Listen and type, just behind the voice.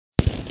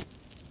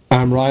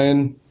I'm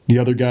Ryan, the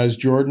other guy's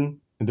Jordan,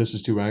 and this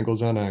is Two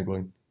Angles on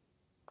Angling.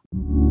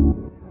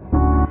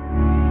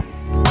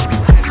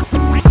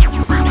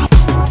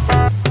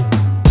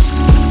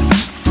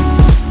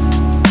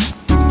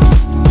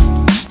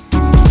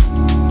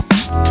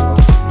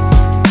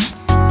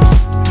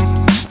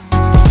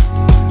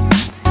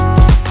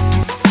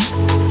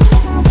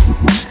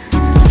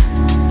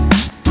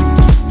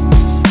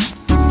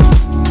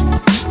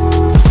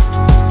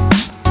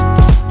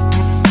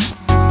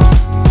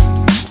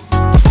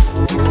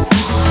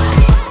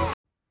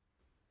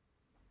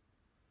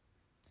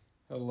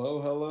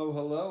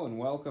 Hello, and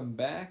welcome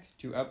back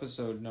to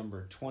episode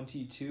number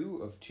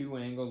 22 of Two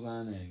Angles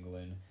on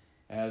Angling.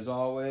 As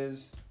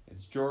always,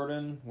 it's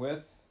Jordan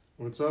with...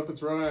 What's up?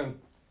 It's Ryan.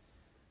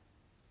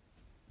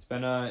 It's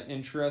been an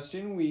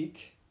interesting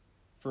week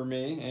for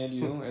me and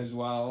you as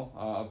well,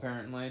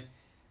 apparently,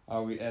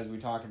 as we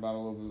talked about a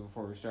little bit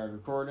before we started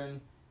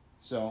recording.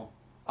 So,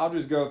 I'll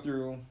just go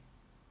through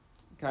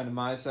kind of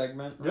my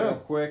segment real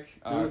quick,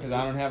 because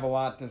I don't have a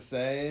lot to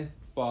say,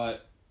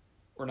 but...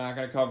 We're not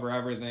going to cover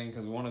everything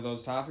because one of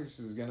those topics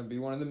is going to be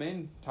one of the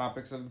main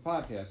topics of the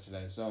podcast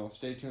today. So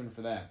stay tuned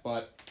for that.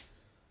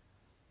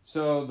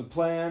 So the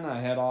plan, I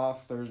head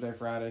off Thursday,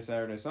 Friday,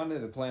 Saturday, Sunday.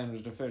 The plan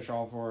was to fish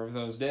all 4 of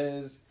those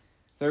days.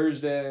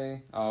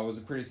 Thursday was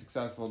a pretty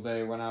successful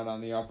day. Went out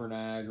on the Upper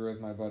Niagara with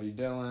my buddy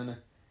Dylan.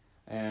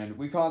 And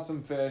we caught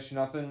some fish.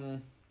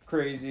 Nothing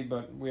crazy,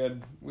 but we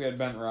had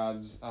bent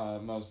rods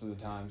most of the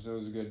time. So it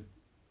was a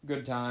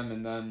good time.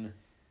 And then...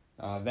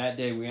 that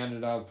day we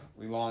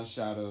launched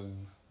out of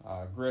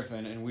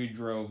Griffin, and we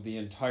drove the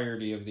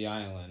entirety of the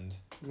island.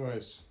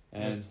 Nice.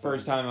 And it's the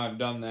first time I've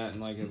done that in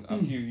like a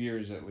few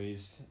years at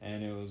least.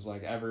 And it was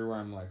like everywhere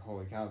I'm like,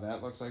 holy cow,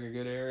 that looks like a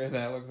good area.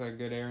 That looks like a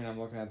good area. And I'm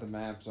looking at the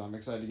map, so I'm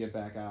excited to get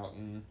back out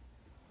and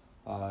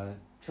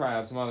try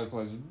out some other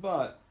places.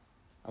 But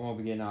I won't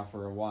be getting out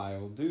for a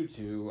while due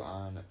to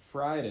on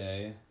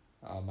Friday,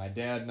 my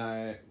dad and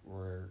I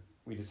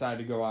we decided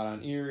to go out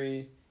on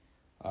Erie.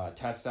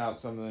 Test out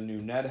some of the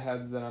new Ned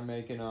heads that I'm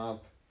making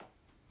up,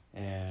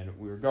 and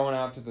we were going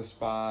out to the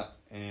spot,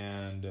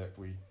 and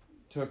we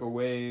took a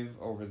wave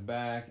over the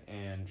back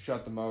and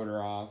shut the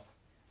motor off,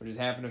 which has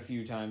happened a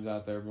few times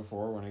out there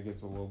before when it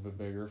gets a little bit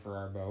bigger for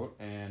our boat,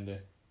 and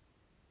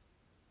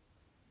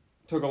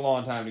took a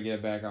long time to get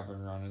it back up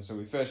and running. So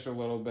we fished a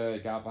little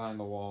bit, got behind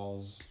the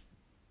walls,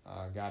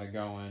 got it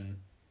going,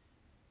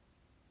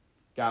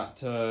 got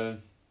to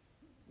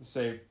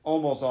safe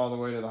almost all the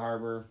way to the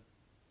harbor.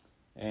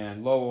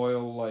 And low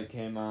oil light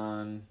came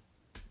on,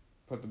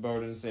 put the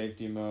boat in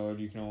safety mode,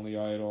 you can only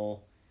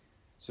idle.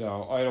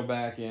 So idle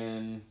back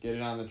in, get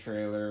it on the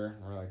trailer.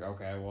 We're like,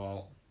 okay,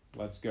 well,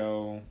 let's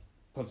go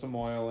put some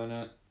oil in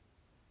it,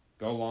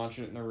 go launch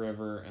it in the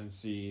river and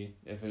see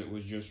if it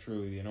was just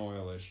truly an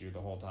oil issue the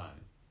whole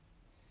time.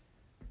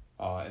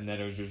 And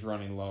that it was just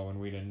running low and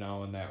we didn't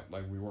know, and that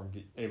like we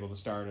weren't able to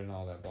start it and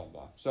all that blah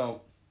blah.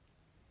 So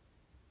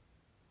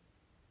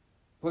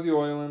put the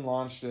oil in,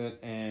 launched it,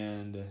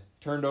 and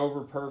turned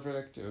over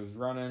perfect. It was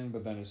running,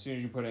 but then as soon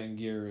as you put it in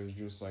gear, it was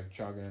just like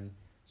chugging.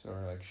 So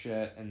we're like,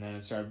 shit. And then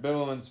it started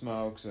billowing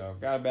smoke, so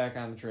got it back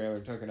on the trailer,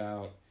 took it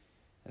out.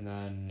 And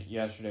then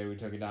yesterday we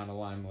took it down to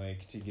Lime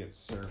Lake to get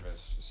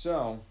serviced.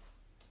 So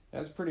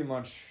that's pretty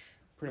much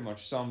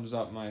sums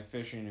up my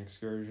fishing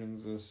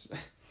excursions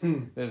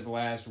this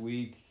last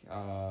week.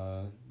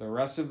 The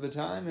rest of the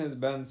time has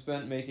been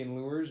spent making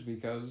lures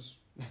because...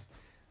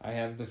 I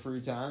have the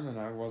free time and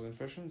I wasn't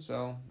fishing,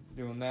 so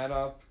doing that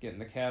up, getting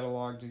the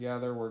catalog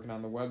together, working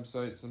on the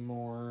website some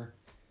more,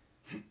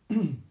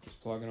 just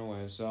plugging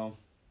away. So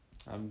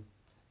I'm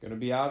going to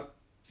be out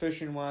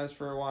fishing-wise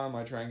for a while. I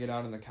might try and get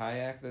out in the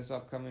kayak this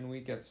upcoming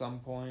week at some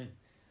point,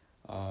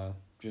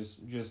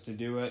 just to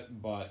do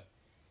it. But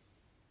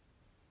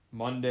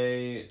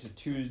Monday to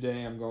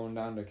Tuesday, I'm going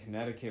down to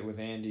Connecticut with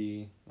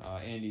Andy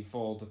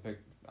Full to pick,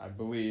 I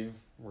believe,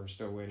 we're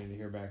still waiting to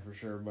hear back for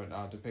sure,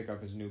 but to pick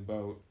up his new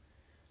boat.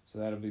 So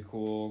that'll be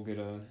cool. Get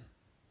a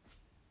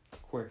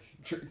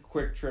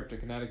quick trip to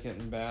Connecticut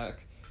and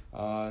back.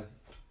 And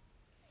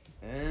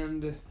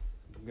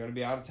I'm going to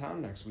be out of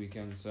town next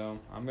weekend, so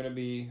I'm going to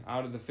be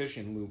out of the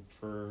fishing loop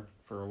for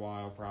a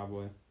while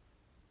probably.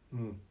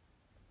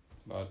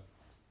 But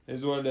it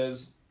is what it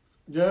is.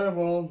 Yeah,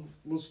 well,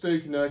 we'll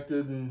stay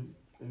connected and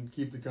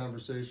keep the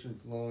conversation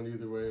flowing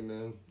either way,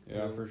 man.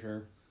 Yeah, for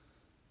sure.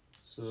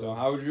 So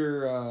how was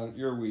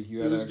your week?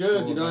 It was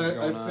good. Cool,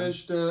 I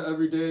fished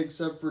every day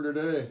except for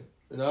today.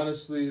 And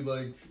honestly,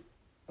 like,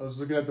 I was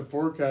looking at the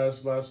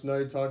forecast last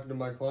night, talking to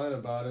my client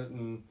about it,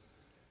 and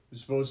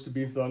it's supposed to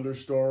be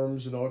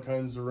thunderstorms and all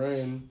kinds of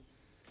rain.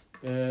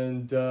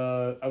 And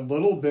a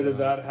little bit of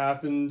that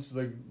happened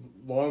like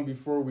long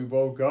before we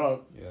woke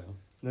up. Yeah.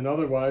 And then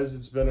otherwise,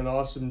 it's been an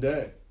awesome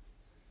day.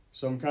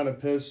 So I'm kind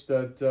of pissed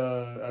that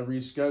I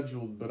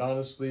rescheduled. But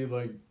honestly,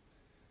 like,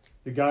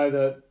 the guy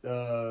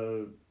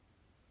that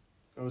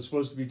I was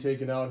supposed to be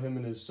taking out, him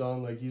and his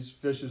son, like, he's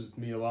fishes with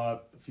me a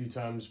few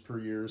times per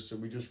year, so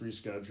we just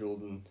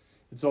rescheduled, and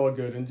it's all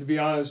good. And to be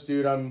honest,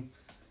 dude, I'm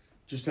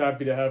just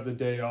happy to have the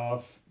day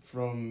off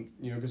from,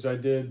 because I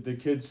did the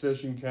kids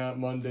fishing camp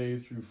Monday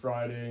through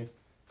Friday,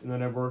 and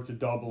then I worked a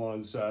double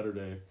on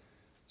Saturday.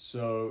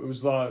 So it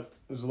was a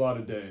lot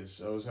of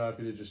days. I was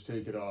happy to just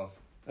take it off.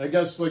 I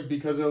guess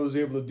because I was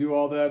able to do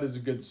all that is a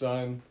good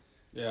sign.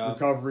 Yeah.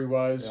 Recovery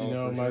wise,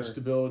 my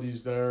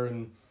stability's there,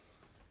 and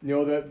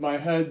that my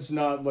head's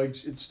not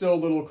it's still a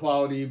little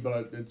cloudy,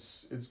 but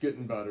it's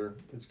getting better.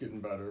 It's getting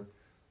better.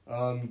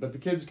 But the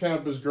kids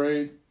camp was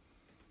great.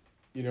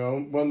 I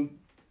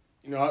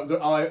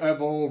have a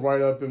whole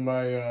write up in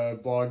my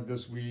blog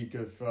this week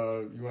if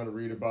you want to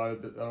read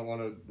about it. I don't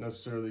want to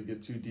necessarily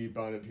get too deep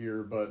on it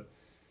here, but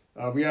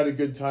we had a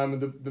good time.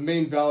 And the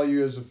main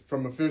value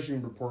from a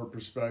fishing report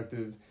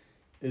perspective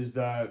is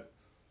that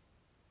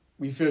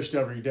we fished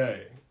every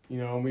day.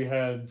 And we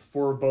had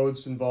 4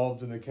 boats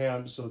involved in the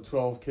camp, so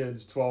 12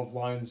 kids, 12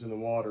 lines in the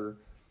water,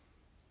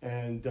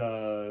 and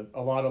a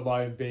lot of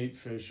live bait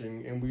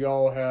fishing, and we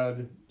all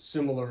had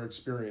similar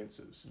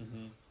experiences.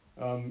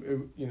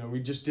 We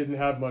just didn't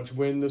have much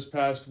wind this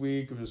past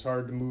week. It was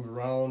hard to move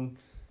around.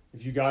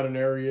 If you got in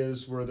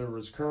areas where there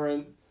was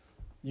current,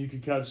 you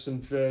could catch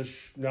some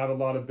fish, not a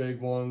lot of big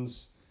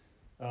ones,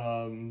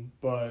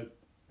 but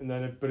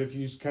if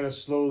you kind of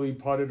slowly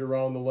putted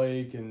around the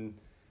lake and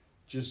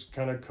just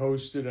kind of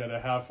coasted at a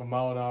half a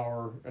mile an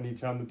hour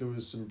anytime that there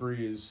was some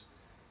breeze,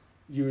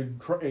 you would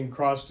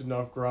crossed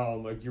enough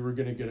ground you were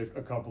going to get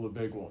a couple of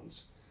big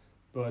ones.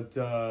 But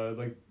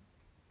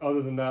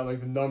other than that,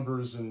 the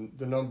numbers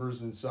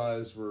and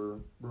size were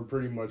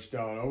pretty much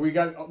down. We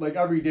got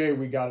every day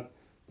we got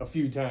a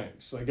few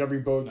tanks. Every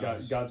boat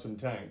got some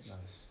tanks.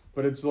 Nice.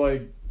 But it's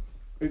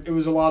it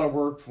was a lot of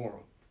work for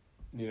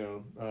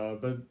them,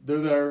 but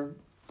they're there.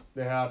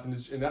 They happen.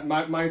 And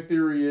my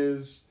theory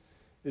is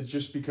it's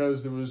just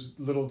because there was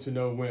little to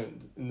no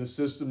wind, and the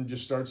system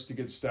just starts to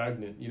get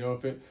stagnant.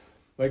 If it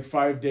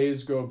 5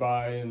 days go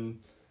by and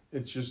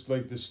it's just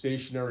the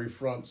stationary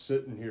front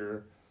sitting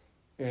here,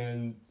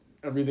 and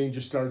everything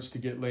just starts to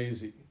get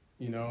lazy.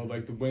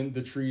 The wind,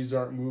 the trees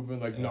aren't moving,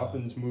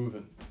 nothing's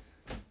moving.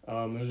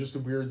 There's just a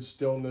weird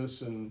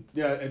stillness, and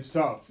yeah, it's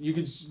tough. You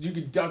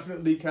could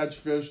definitely catch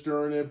fish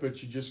during it,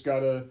 but you just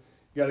gotta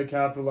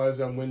capitalize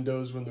on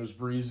windows when there's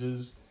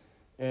breezes,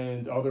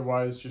 and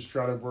otherwise just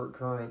try to work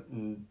current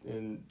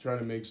and try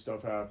to make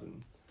stuff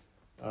happen.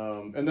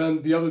 And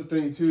then the other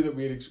thing too that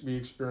we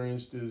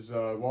experienced is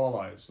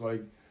walleyes.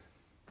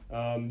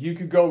 You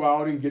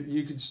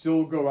could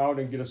still go out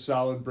and get a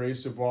solid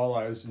brace of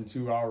walleyes in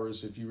 2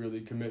 hours if you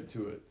really commit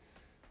to it.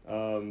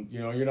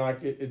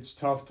 It's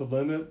tough to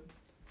limit,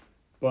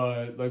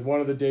 but one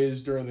of the days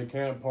during the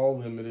camp, Paul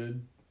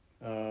limited.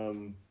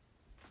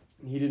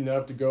 He didn't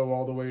have to go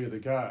all the way to the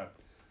cat.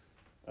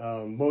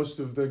 Most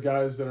of the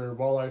guys that are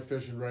walleye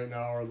fishing right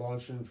now are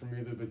launching from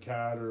either the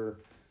cat or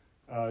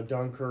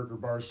Dunkirk or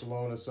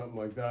Barcelona, something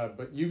like that.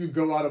 But you could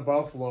go out of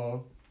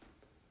Buffalo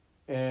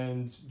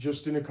and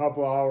just in a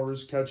couple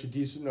hours catch a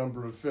decent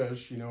number of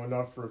fish,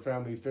 enough for a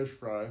family fish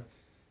fry.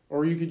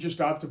 Or you could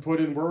just opt to put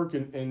in work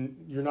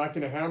and you're not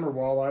going to hammer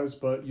walleyes,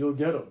 but you'll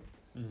get them.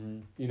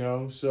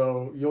 Mm-hmm.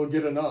 So you'll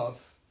get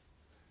enough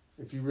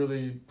if you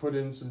really put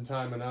in some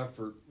time and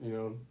effort.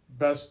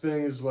 Best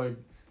thing is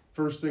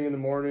first thing in the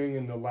morning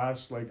and the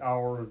last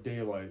hour of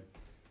daylight.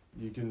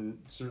 You can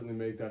certainly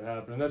make that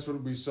happen. And that's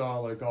what we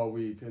saw all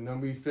week. And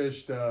then we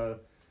fished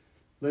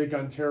Lake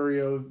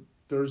Ontario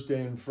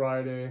Thursday and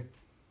Friday,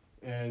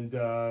 and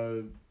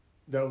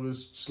that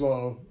was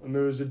slow. It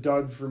was a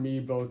dud for me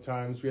both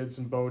times. We had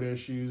some boat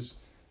issues,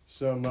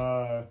 so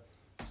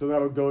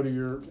that'll go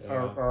to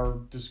our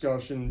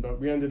discussion. But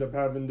we ended up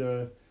having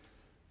to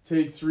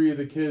take 3 of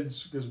the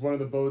kids because one of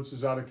the boats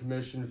was out of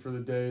commission for the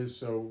day.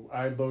 So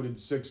I loaded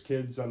 6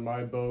 kids on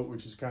my boat,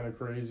 which is kind of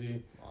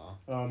crazy.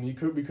 Wow. We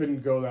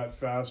couldn't go that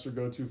fast or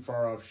go too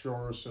far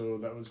offshore, so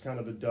that was kind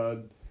of a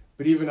dud.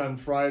 But even on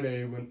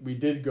Friday when we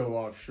did go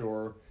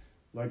offshore,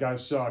 I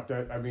sucked.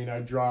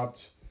 I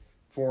dropped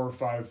 4 or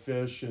 5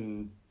 fish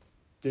and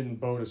didn't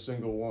boat a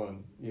single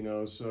one,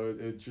 so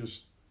it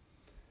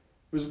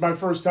was my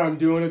first time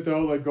doing it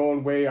though,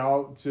 going way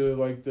out to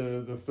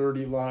the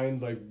 30 line,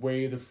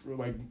 way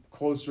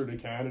closer to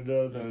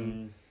Canada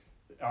than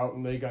out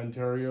in Lake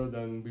Ontario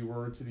than we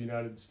were to the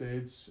United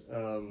States.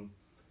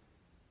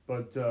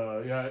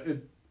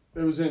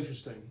 It was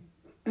interesting.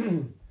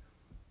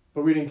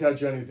 But we didn't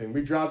catch anything.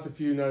 We dropped a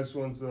few nice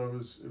ones though. It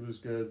was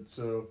good.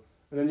 So,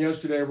 and then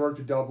yesterday I worked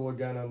a double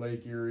again on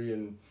Lake Erie,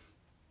 and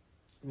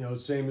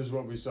same as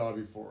what we saw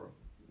before.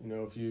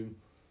 If you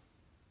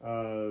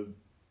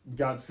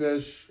got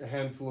fish, a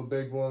handful of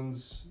big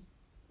ones,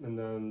 and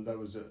then that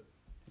was it.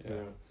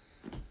 Yeah.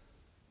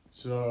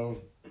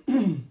 So,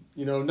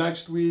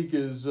 next week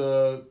is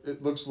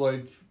it looks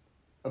like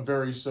a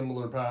very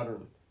similar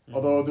pattern. Mm-hmm.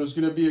 Although there's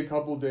going to be a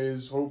couple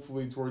days,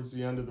 hopefully towards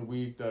the end of the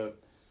week, that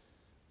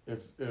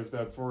if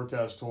that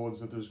forecast holds,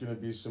 that there's going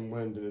to be some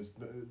wind, and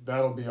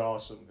that'll be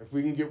awesome. If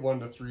we can get 1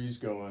 to 3s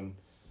going,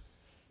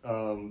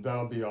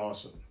 that'll be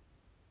awesome.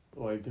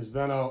 Because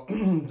then I'll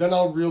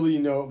really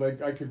know,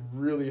 I could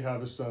really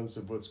have a sense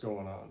of what's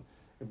going on.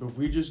 But if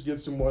we just get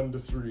some 1 to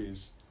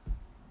 3s,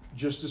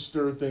 just to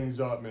stir things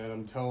up, man.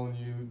 I'm telling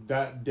you,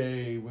 that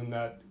day when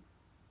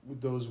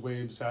those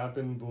waves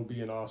happen will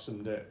be an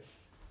awesome day.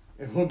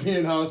 It will be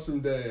an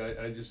awesome day.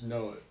 I just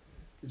know it.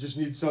 It just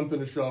needs something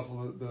to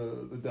shuffle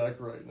the deck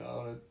right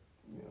now. And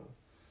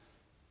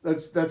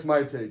that's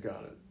my take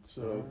on it.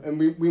 So, and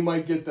we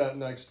might get that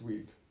next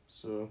week.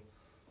 So,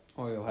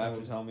 you'll have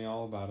to tell me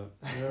all about it.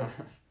 Yeah.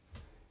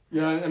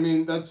 Yeah, I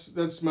mean,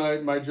 that's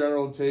my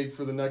general take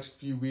for the next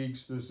few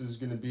weeks. This is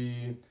going to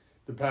be,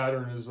 the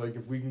pattern is like,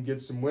 if we can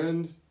get some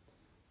wind,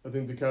 I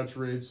think the catch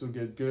rates will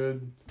get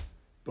good.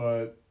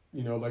 But,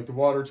 like the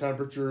water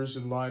temperatures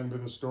in line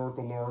with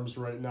historical norms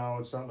right now,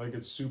 it's not like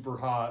it's super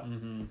hot,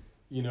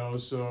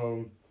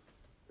 so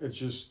it's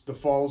just, the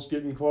fall's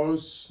getting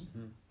close,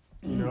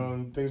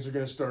 and things are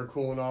going to start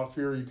cooling off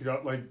here. You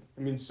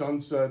could,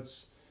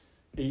 sunset's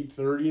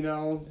 8:30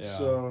 now,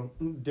 so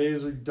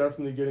days are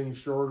definitely getting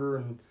shorter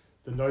and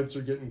the nights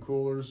are getting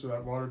cooler, so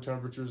that water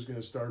temperature is going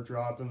to start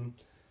dropping.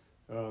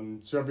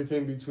 So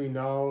everything between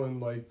now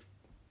and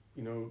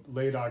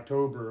late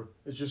October,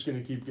 it's just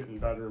going to keep getting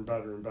better and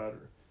better and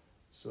better.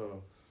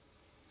 So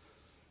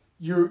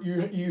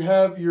you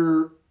have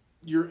your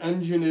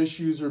engine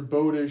issues or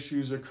boat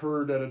issues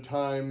occurred at a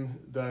time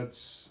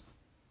that's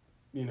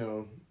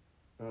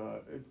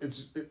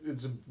it's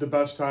the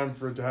best time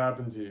for it to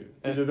happen to you.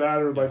 Either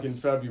that or in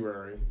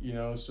February,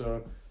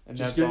 so and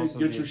just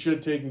get your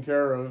shit taken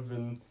care of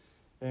and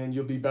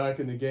you'll be back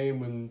in the game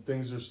when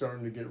things are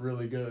starting to get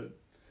really good.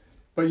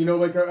 But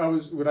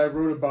what I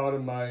wrote about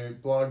in my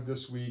blog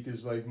this week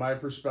is my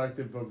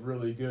perspective of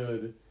really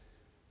good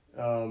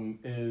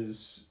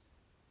is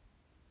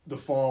the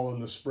fall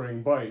and the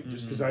spring bite,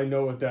 just because I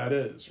know what that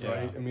is,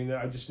 right?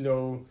 I just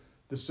know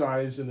the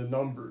size and the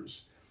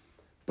numbers.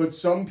 But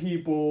some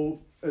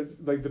people,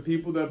 the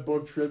people that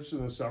book trips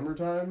in the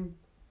summertime,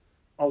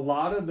 a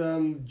lot of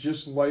them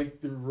just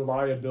like the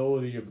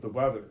reliability of the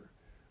weather,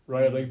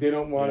 right? They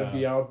don't want to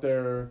be out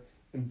there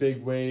in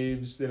big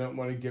waves. They don't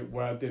want to get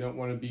wet. They don't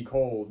want to be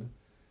cold.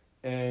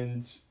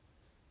 And,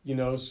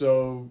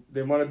 so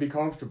they want to be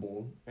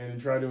comfortable and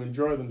try to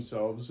enjoy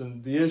themselves.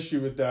 And the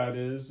issue with that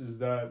is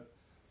that,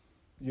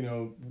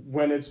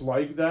 when it's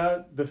like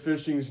that, the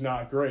fishing's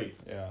not great.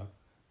 Yeah.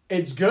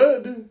 It's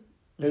good.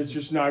 It's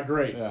just not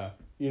great. Yeah.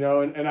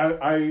 And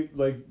I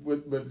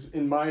what's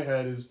in my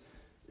head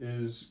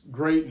is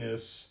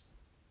greatness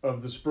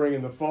of the spring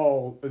and the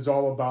fall is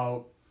all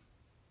about,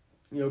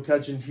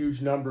 catching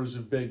huge numbers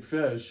of big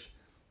fish,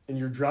 and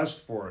you're dressed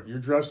for it. You're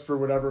dressed for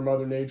whatever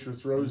Mother Nature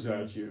throws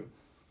at you.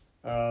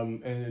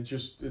 And it's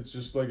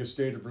just like a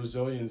state of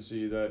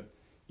resiliency that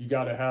you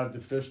got to have to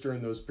fish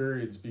during those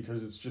periods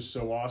because it's just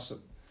so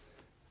awesome,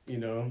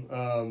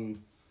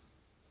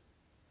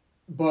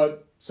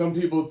 But some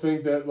people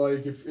think that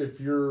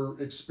if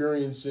you're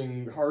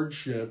experiencing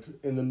hardship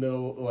in the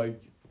middle,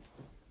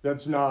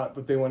 that's not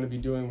what they want to be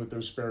doing with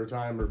their spare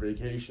time or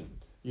vacation,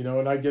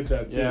 and I get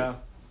that too. Yeah.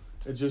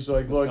 It's just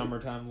look,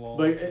 summertime lull.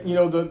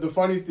 The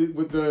funny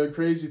with the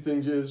crazy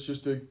thing is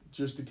just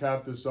to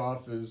cap this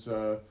off is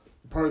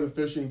part of the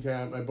fishing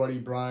camp. My buddy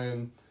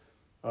Brian,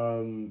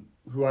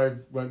 who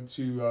I've went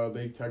to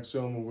Lake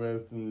Texoma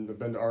with and I've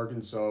been to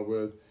Arkansas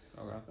with.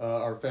 Okay.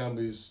 Our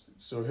families.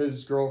 So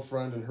his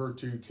girlfriend and her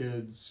 2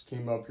 kids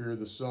came up here.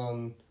 The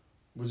son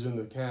was in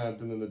the camp,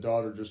 and then the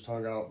daughter just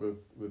hung out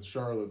with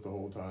Charlotte the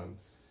whole time.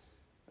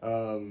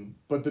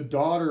 But the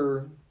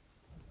daughter,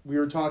 we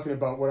were talking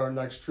about what our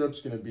next trip's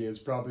going to be. It's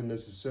probably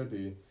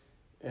Mississippi.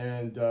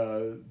 And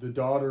the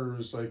daughter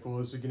was like, well,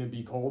 is it going to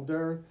be cold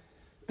there?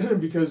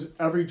 Because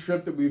every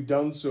trip that we've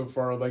done so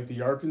far, like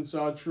the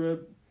Arkansas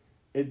trip,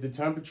 the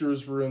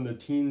temperatures were in the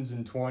teens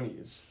and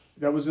 20s.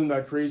 That was in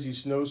that crazy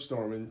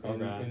snowstorm in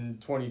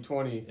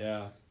 2020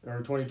 or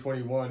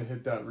 2021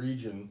 hit that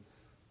region.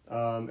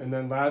 And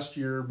then last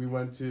year we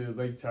went to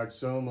Lake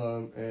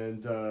Texoma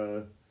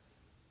and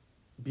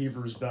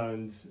Beavers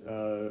Bend,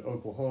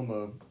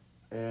 Oklahoma,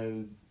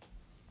 and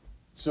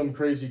some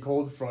crazy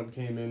cold front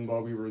came in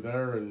while we were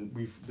there, and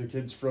the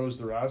kids froze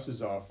their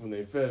asses off when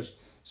they fished.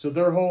 So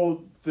their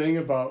whole thing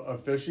about a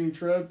fishing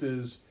trip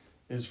is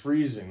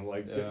freezing.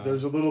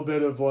 There's a little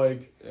bit of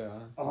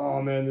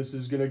oh man, this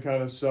is gonna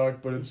kind of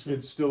suck, but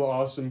it's still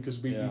awesome because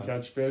we can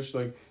catch fish.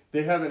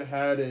 They haven't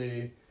had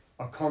a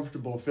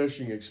comfortable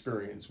fishing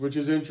experience, which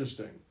is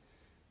interesting.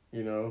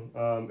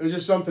 It's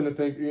just something to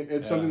think.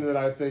 It's something that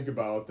I think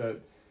about,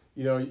 that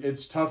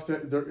it's tough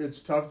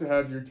to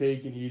have your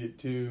cake and eat it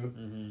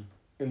too.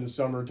 In the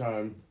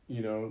summertime.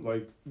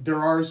 There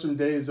are some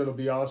days that'll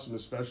be awesome,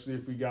 especially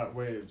if we got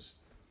waves,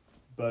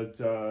 but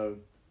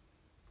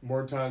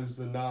more times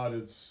than not,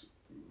 it's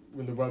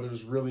when the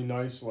weather's really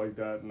nice like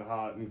that and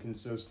hot and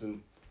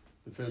consistent,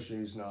 the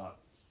fishing's not,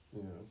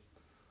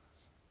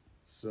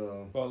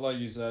 So. But like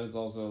you said, it's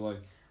also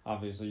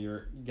obviously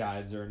your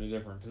guides are in a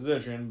different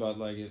position, but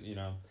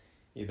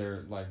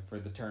either for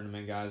the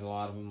tournament guys, a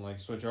lot of them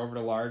switch over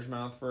to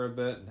largemouth for a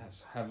bit and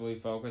heavily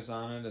focus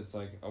on it. It's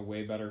a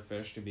way better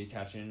fish to be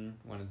catching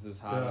when it's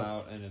this hot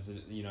out, and it's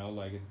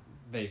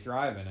they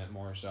thrive in it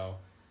more so.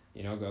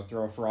 Go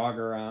throw a frog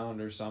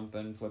around or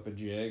something, flip a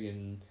jig,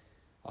 and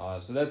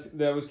So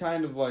that was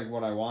kind of like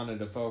what I wanted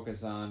to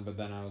focus on, but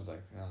then I was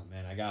like, oh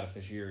man, I got a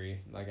fish Erie.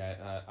 Like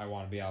I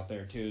want to be out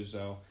there too,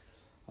 so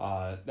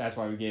that's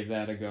why we gave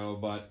that a go.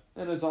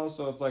 And it's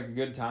like a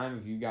good time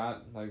if you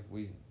got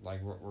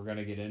we're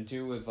gonna get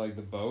into with like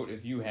the boat.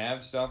 If you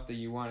have stuff that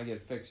you want to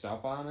get fixed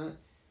up on it,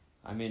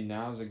 I mean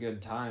now's a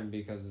good time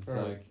because it's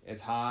right. like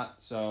it's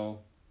hot,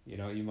 so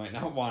you might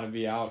not want to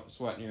be out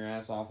sweating your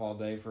ass off all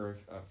day for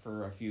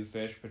a few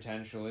fish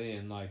potentially,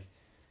 and like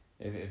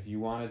if you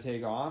want to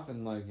take off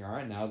and like all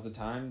right, now's the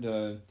time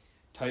to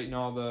tighten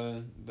all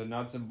the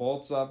nuts and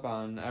bolts up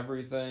on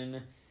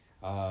everything.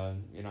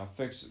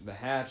 Fix the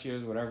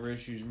hatches, whatever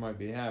issues you might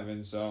be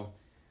having. So,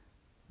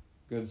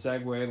 good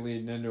segue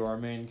leading into our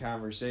main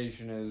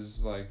conversation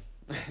is like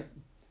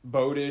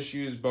boat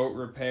issues, boat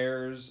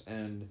repairs,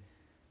 and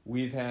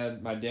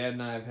my dad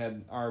and I have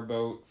had our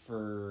boat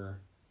for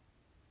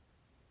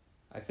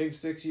I think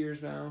 6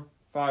 years now,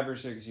 5 or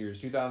 6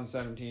 years.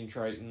 2017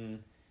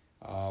 Triton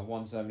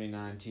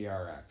 179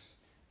 TRX.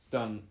 It's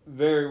done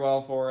very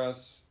well for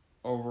us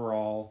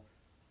overall.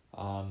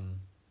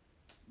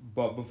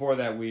 But before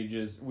that, we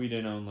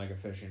didn't own like a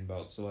fishing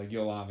boat, so like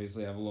you'll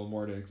obviously have a little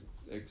more to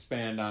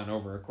expand on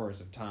over a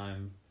course of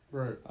time.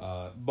 Right.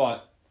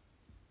 But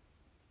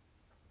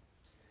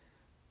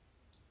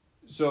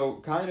so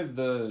kind of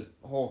the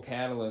whole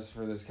catalyst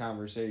for this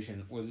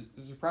conversation was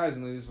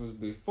surprisingly this was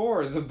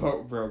before the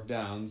boat broke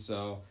down.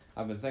 So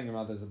I've been thinking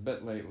about this a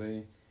bit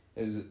lately.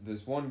 Is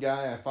this one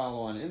guy I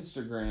follow on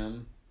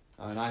Instagram,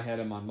 and I had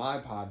him on my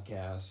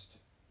podcast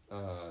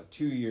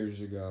 2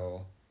 years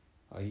ago.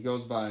 He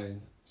goes by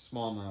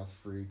Smallmouth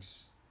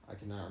Freaks. I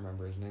cannot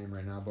remember his name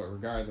right now, but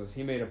regardless,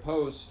 he made a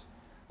post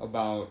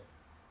about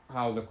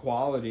how the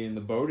quality in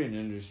the boating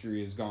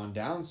industry has gone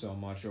down so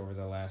much over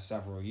the last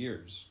several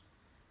years.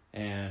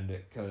 And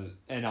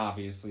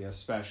obviously,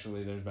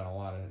 especially, there's been a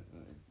lot of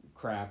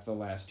crap the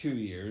last 2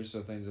 years,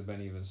 so things have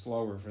been even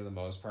slower for the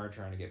most part,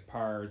 trying to get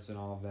parts and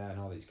all of that, and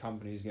all these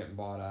companies getting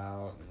bought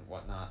out and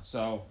whatnot.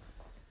 So,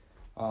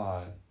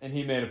 and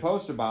he made a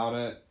post about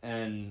it,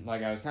 and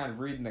like I was kind of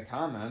reading the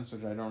comments,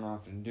 which I don't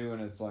often do,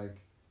 and it's like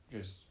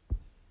just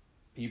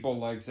people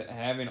like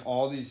having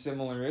all these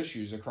similar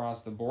issues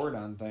across the board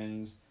on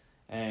things,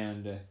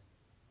 and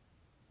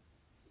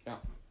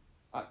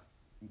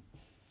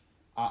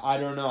I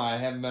don't know. I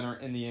haven't been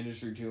in the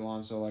industry too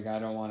long, so like I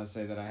don't want to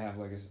say that I have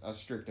like a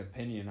strict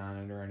opinion on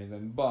it or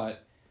anything.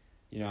 But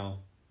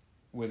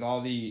with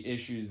all the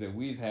issues that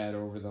we've had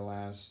over the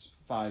last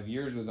 5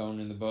 years with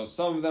owning the boat,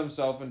 some of them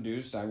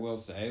self-induced, I will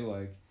say,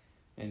 like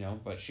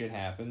but shit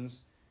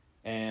happens,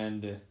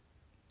 and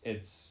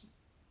it's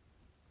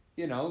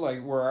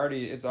like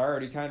it's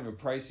already kind of a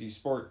pricey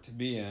sport to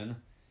be in.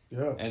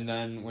 Yeah. And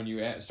then when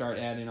you start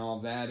adding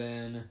all that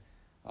in.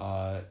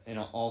 And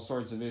all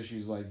sorts of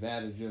issues like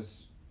that, it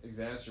just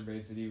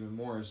exacerbates it even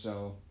more.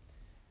 So,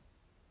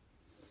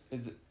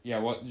 give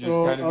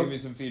me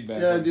some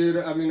feedback. Yeah, dude.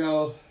 I mean,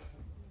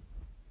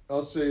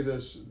 I'll say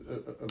this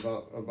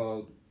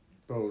about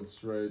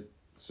boats, right?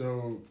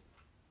 So,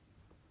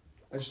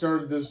 I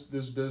started this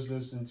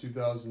business in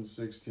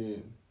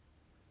 2016,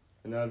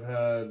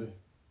 and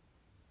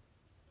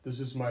this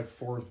is my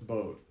fourth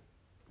boat.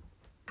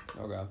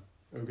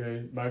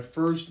 Okay, my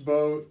first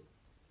boat.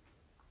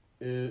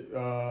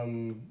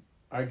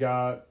 I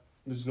got,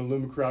 this is an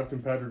Alumacraft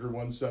Competitor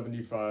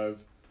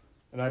 175,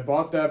 and I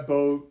bought that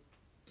boat.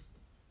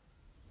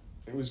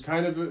 It was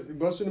it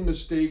wasn't a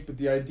mistake, but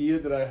the idea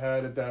that I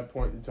had at that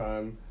point in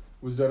time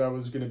was that I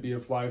was going to be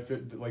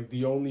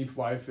the only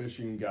fly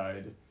fishing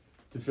guide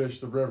to fish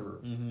the river.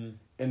 Mm-hmm.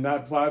 And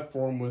that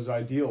platform was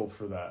ideal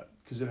for that,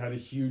 because it had a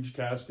huge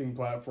casting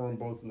platform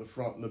both in the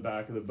front and the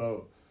back of the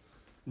boat.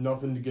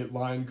 Nothing to get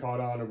line caught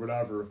on or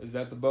whatever. Is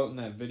that the boat in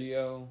that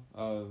video?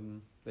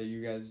 That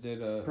you guys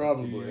did a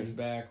few years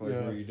back,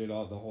 where you did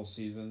all the whole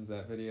seasons,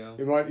 that video?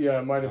 It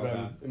might have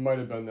been. It might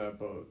have been that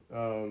boat.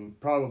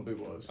 Probably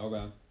was.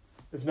 Okay.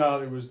 If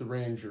not, it was the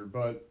Ranger.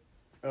 But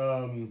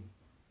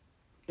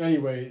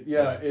anyway,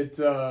 it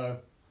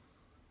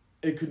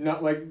could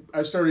not, like,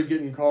 I started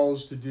getting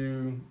calls to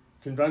do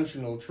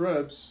conventional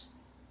trips,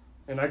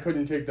 and I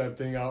couldn't take that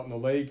thing out in the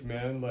lake,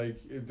 man. Like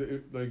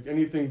like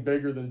anything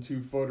bigger than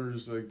 2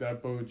 footers, like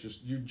that boat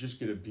you just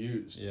get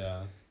abused.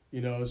 Yeah.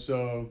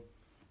 So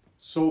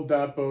sold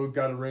that boat,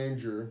 got a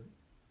Ranger.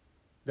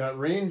 That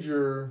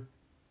Ranger,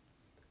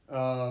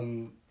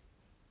 I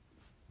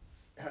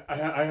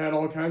had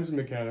all kinds of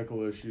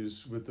mechanical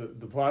issues with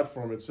the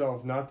platform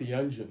itself, not the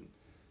engine.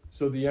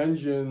 So the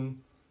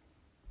engine,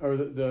 or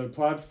the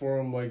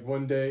platform, like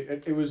one day,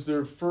 it was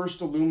their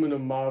first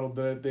aluminum model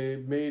that they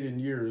made in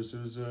years.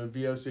 It was a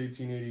VS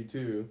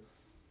 1882.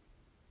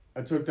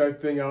 I took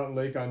that thing out in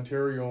Lake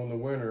Ontario in the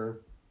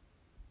winter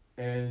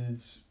and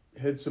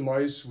hit some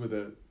ice with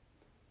it.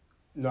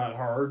 Not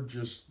hard,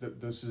 just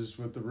that this is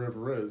what the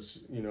river is,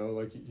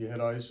 like you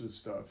hit ice with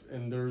stuff.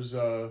 And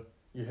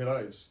you hit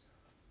ice.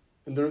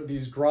 And there are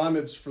these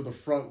grommets for the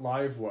front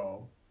live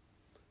well,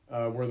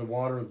 where the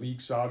water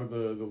leaks out of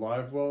the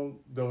live well.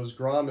 Those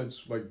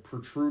grommets like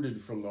protruded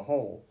from the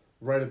hull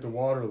right at the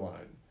water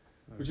line.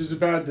 which is a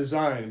bad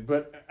design.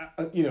 But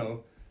you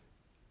know,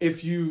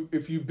 if you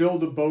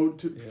build a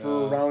boat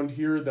for around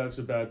here, that's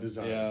a bad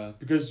design. Yeah.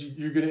 Because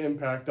you're gonna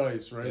impact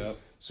ice, right? Yep.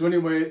 So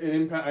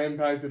anyway, I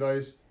impacted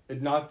ice.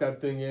 It knocked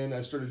that thing in.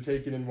 I started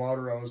taking in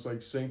water. I was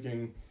like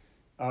sinking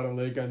out on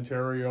Lake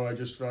Ontario. I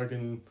just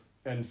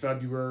in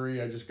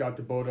February, I just got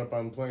the boat up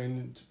on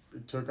plane.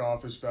 It took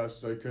off as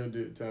fast as I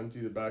could to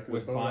empty the back of the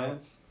boat. With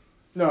clients?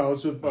 No, it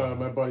was with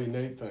my buddy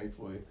Nate,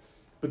 thankfully.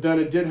 But then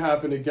it did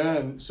happen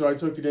again, so I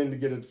took it in to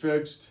get it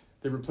fixed.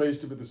 They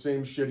replaced it with the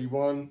same shitty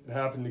one. It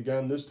happened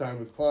again, this time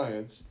with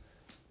clients.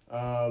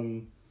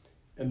 And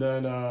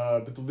then,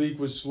 but the leak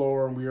was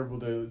slower, and we were able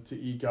to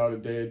eke out a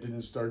day. It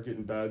didn't start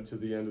getting bad to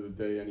the end of the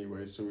day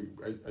anyway, so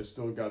I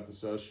still got the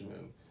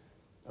session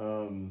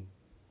in.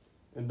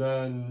 And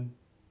then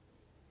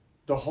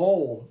the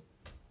hull,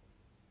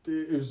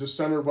 it was a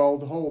center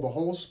weld hull. The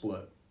hull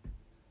split.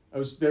 I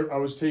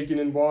was taking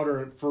in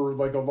water for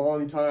like a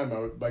long time.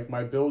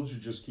 My bilge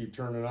would just keep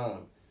turning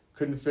on.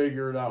 Couldn't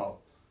figure it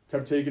out.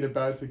 Kept taking it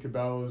back to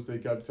Cabela's. They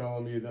kept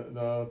telling me that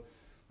no,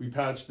 we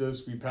patched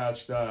this, we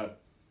patched that.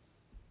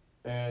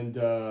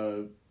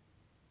 And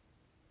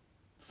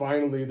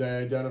finally they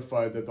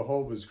identified that the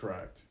hull was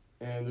cracked.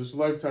 And there's a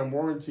lifetime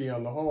warranty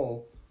on the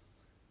hull.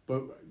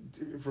 But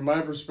from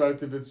my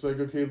perspective, it's like,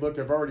 okay, look,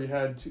 I've already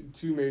had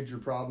two major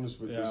problems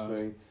with this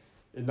thing.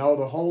 And now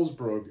the hull's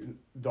broken.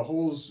 The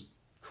hull's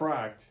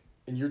cracked.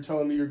 And you're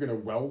telling me you're going to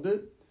weld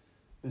it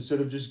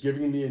instead of just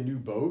giving me a new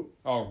boat?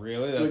 Oh,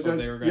 really? That's what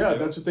they were going to do? Yeah,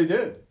 that's what they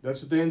did.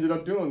 That's what they ended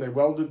up doing. They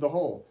welded the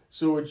hull.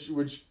 So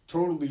which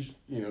totally,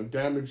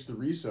 damaged the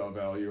resale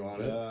value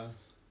on it.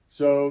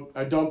 So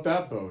I dumped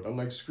that boat. I'm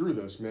like, screw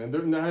this, man.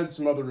 And I had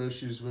some other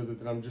issues with it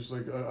that I'm just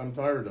like, I'm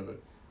tired of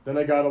it. Then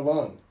I got a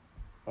Lund,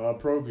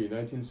 Pro V,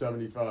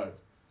 1975.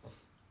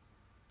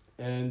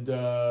 And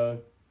I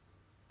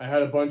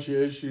had a bunch of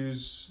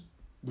issues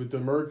with the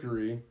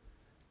Mercury.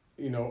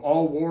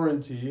 All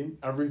warranty,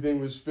 everything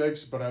was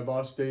fixed, but I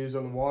lost days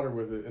on the water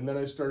with it. And then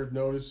I started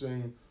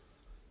noticing,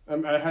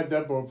 I had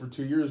that boat for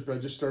 2 years, but I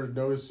just started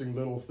noticing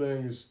little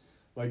things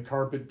like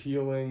carpet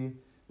peeling,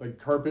 like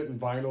carpet and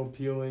vinyl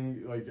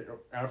peeling, like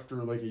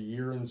after like a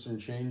year and some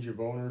change of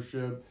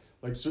ownership,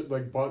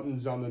 like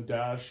buttons on the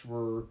dash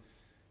were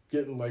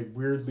getting like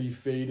weirdly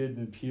faded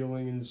and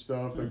peeling and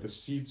stuff, like the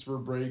seats were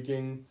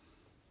breaking.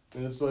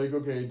 And it's like,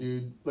 okay,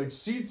 dude, like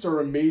seats are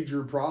a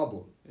major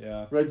problem.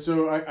 Yeah. Right,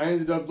 so I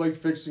ended up like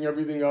fixing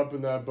everything up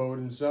in that boat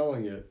and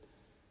selling it.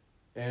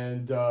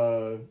 And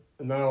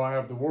now I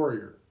have the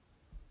Warrior.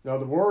 Now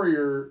the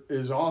Warrior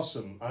is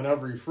awesome on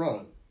every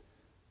front.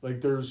 Like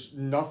there's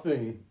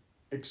nothing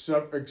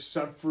except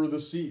for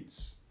the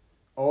seats.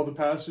 All the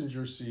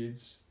passenger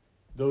seats,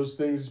 those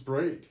things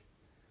break.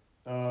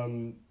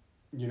 Because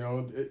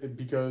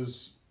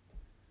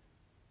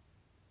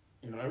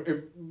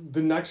if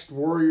the next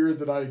Warrior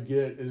that I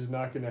get is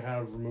not going to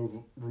have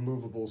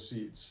removable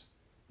seats.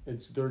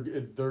 They're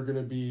going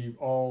to be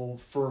all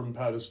firm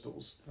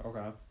pedestals.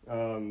 Okay.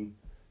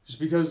 Just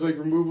because like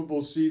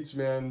removable seats,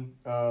 man,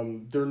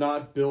 they're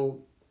not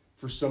built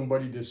for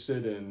somebody to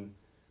sit in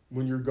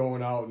when you're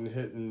going out and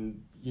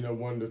hitting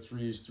 1 to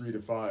 3s, 3 to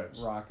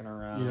 5s, rocking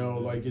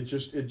around. Like it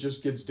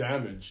just gets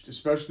damaged,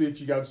 especially if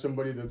you got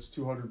somebody that's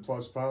 200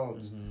 plus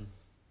pounds. Mm-hmm.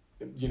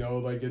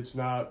 Like it's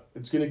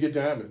gonna get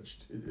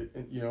damaged.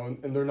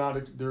 And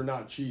they're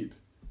not cheap.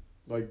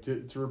 Like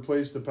to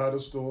replace the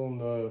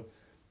pedestal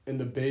and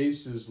the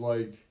base is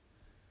like,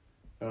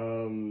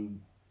 I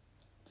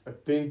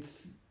think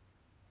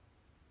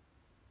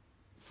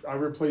I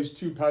replaced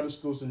 2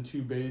 pedestals and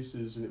 2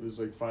 bases, and it was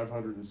like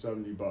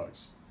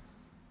 $570.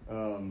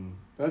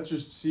 That's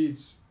just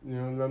seats,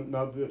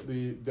 not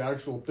the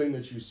actual thing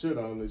that you sit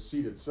on, the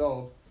seat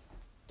itself.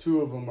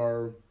 2 of them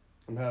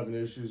I'm having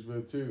issues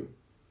with too.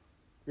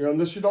 And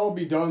this should all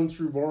be done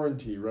through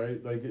warranty,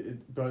 right? Like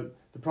but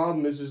the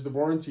problem is the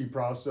warranty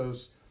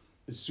process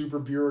is super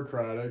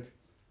bureaucratic,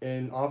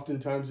 and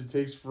oftentimes it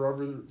takes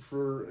forever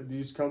for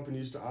these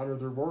companies to honor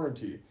their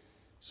warranty.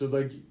 So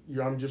like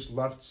I'm just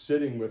left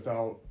sitting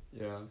without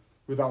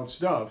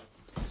stuff.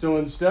 So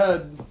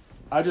instead,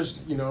 I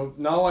just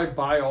now I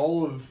buy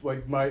all of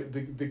like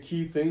the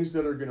key things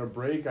that are gonna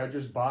break. I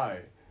just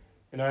buy,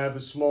 and I have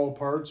a small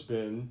parts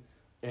bin,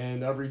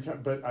 and every time,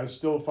 but I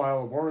still file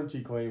a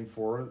warranty claim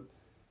for it,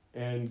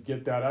 and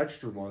get that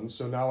extra one.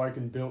 So now I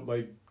can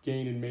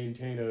gain and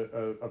maintain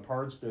a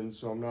parts bin,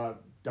 so I'm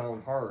not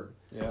down hard.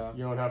 Yeah.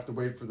 You don't have to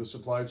wait for the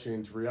supply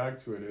chain to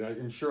react to it. And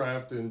I'm sure I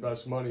have to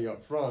invest money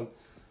up front,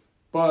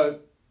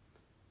 but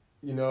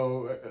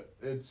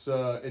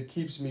it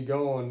keeps me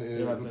going,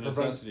 and it's a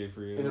necessity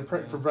for you, and it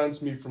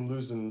prevents me from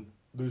losing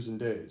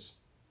days,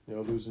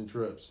 losing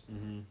trips.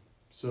 Mm-hmm.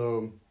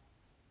 So,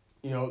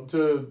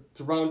 to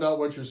round out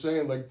what you're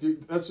saying, like,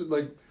 dude, that's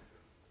like,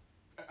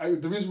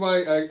 the reason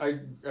why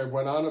I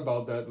went on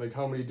about that, like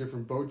how many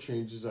different boat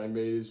changes I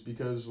made, is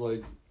because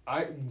like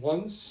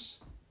once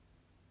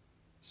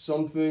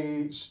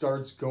something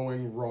starts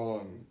going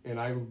wrong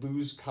and I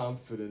lose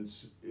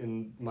confidence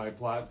in my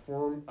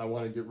platform, I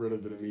want to get rid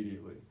of it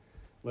immediately.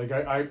 Like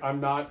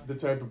I'm not the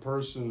type of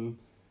person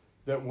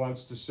that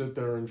wants to sit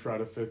there and try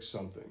to fix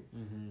something.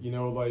 Mm-hmm. You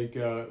know, like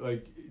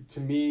to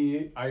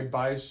me, I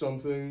buy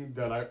something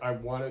that I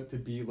want it to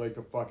be like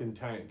a fucking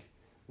tank.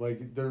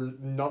 Like there's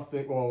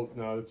nothing. Well,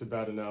 no, that's a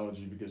bad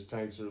analogy because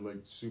tanks are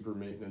like super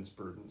maintenance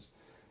burdens.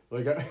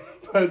 Like,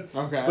 but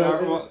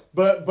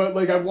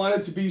like I want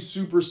it to be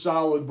super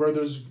solid where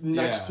there's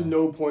next to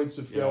no points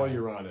of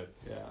failure on it.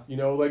 Yeah. You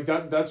know, like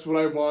that's what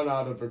I want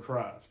out of a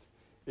craft,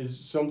 is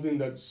something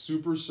that's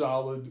super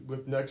solid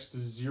with next to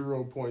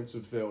 0 points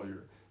of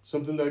failure.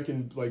 Something that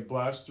can like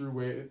blast through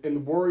weight, and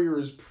the Warrior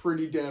is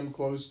pretty damn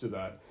close to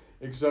that,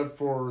 except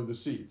for the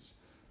seats.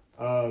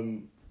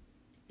 You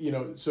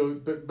know, so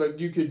but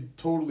you could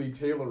totally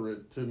tailor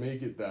it to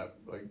make it that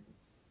like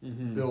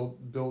built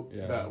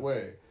that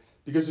way.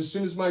 Because as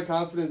soon as my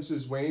confidence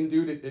is waned,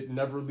 dude, it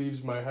never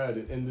leaves my head.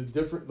 And the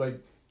different,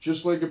 like,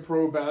 just like a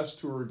pro bass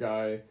tour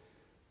guy,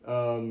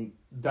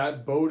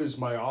 that boat is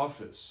my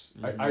office.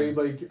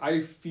 Mm-hmm.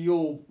 I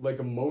feel like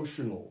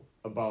emotional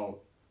about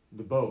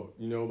the boat,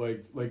 you know,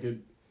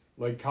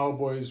 like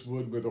cowboys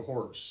would with a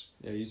horse.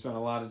 Yeah, you spend a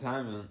lot of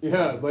time in it.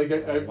 Yeah, like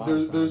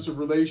there's a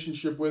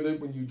relationship with it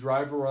when you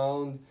drive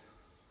around,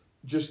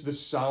 just the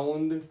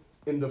sound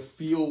and the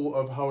feel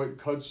of how it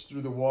cuts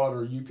through the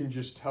water, you can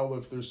just tell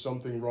if there's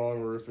something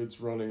wrong or if it's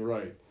running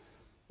right.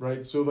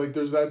 Right? So like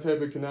there's that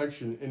type of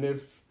connection. And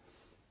if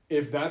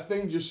that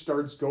thing just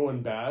starts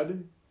going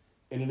bad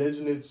and it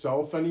isn't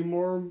itself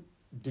anymore,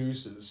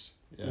 deuces.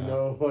 Yeah. You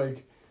know,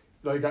 like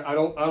I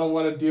don't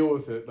want to deal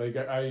with it. Like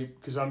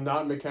because I'm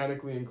not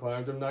mechanically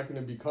inclined. I'm not going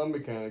to become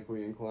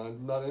mechanically inclined.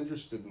 I'm not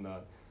interested in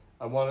that.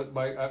 I want it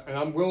and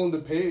I'm willing to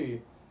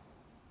pay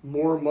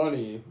more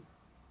money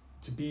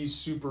to be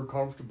super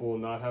comfortable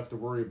and not have to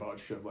worry about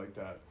shit like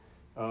that.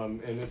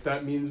 And if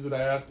that means that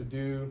I have to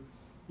do,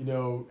 you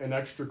know, an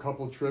extra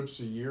couple trips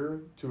a year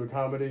to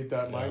accommodate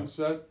that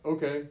mindset,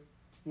 okay,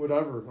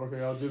 whatever.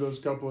 Okay, I'll do those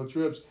couple of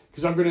trips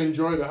because I'm going to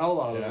enjoy the hell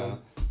out of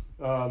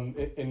them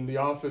in the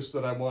office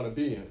that I want to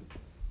be in.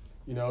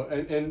 You know,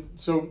 and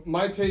so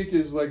my take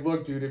is like,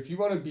 look, dude, if you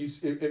want to be,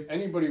 if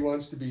anybody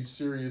wants to be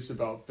serious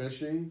about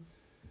fishing,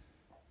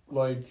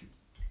 like,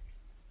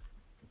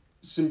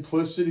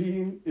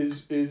 simplicity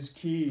is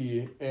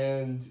key,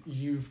 and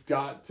you've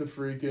got to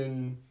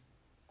freaking,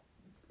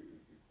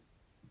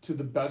 to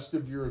the best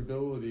of your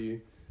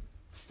ability,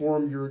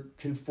 conform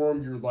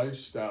your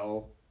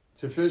lifestyle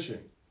to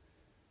fishing.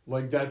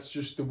 Like that's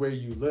just the way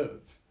you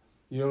live.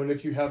 You know, and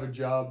if you have a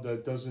job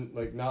that doesn't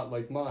not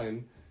like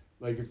mine,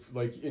 like if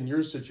like in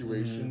your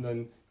situation,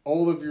 then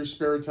all of your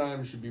spare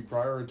time should be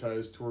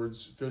prioritized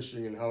towards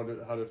fishing and how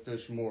to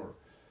fish more.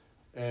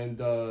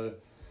 And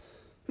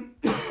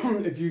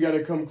if you got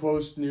to come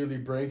close to nearly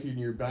breaking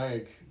your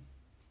bank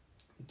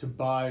to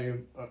buy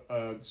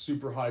a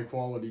super high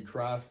quality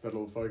craft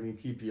that'll fucking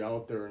keep you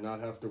out there and not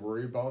have to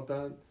worry about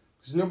that.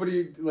 Because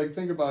nobody, like,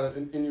 think about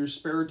it, in your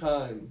spare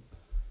time,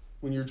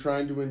 when you're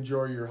trying to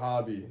enjoy your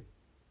hobby,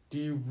 do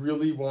you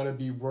really want to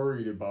be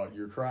worried about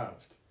your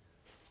craft?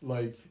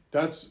 Like,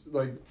 that's,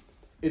 like,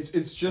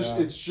 it's just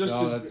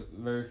that's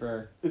very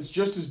fair. It's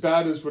just as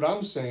bad as what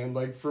I'm saying.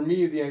 Like for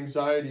me, the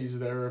anxiety's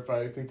there if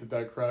I think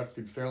that craft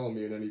could fail on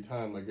me at any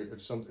time. Like if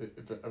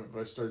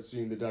I start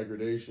seeing the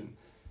degradation.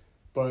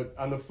 But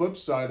on the flip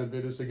side of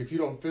it, it's like if you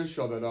don't fish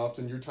all that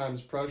often, your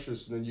time's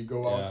precious, and then you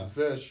go out to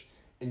fish,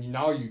 and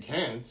now you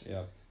can't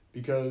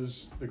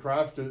because the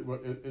craft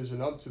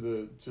isn't up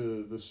to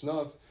the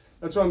snuff.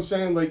 That's what I'm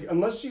saying. Like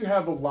unless you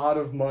have a lot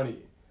of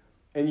money,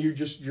 and you're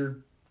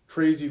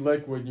crazy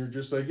liquid and you're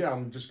just like, yeah,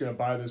 I'm just gonna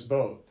buy this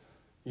boat,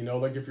 you know,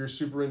 like if you're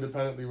super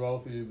independently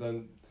wealthy,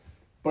 then,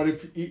 but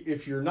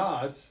if you're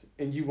not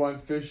and you want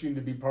fishing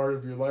to be part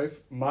of your life,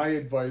 my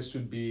advice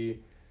would be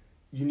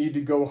you need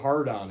to go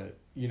hard on it,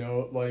 you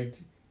know, like,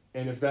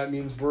 and if that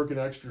means working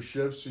extra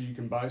shifts so you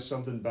can buy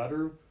something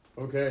better,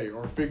 okay,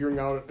 or figuring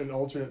out an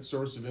alternate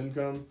source of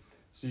income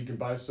so you can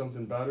buy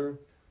something better,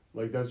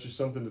 like that's just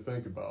something to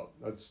think about.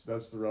 That's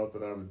the route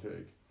that I would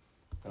take.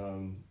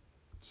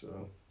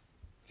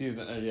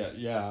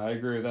 I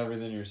agree with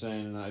everything you're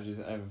saying, and I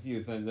have a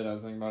few things that I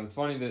was thinking about. It's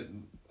funny that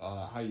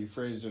how you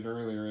phrased it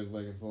earlier is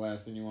like it's the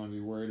last thing you want to be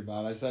worried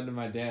about. I said to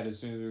my dad as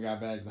soon as we got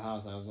back to the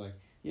house, I was like,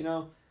 you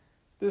know,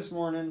 this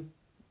morning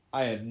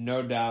I had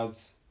no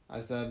doubts.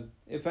 I said,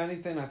 if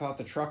anything, I thought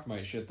the truck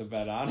might shit the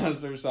bed on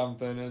us or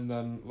something, and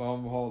then lo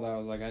and behold, I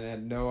was like, I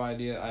had no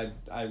idea.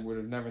 I would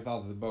have never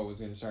thought that the boat was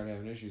going to start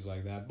having issues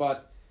like that,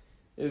 but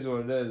it is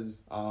what it is.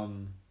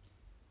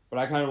 But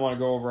I kind of want to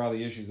go over all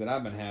the issues that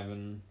I've been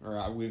having,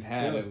 or we've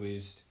had at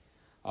least.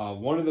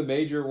 One of the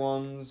major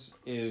ones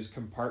is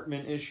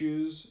compartment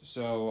issues.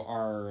 So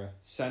our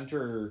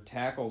center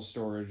tackle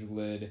storage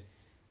lid,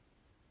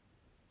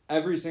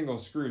 every single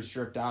screw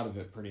stripped out of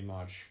it pretty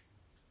much.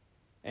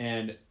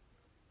 And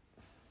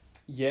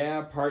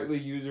yeah, partly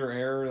user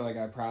error. Like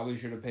I probably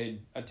should have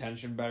paid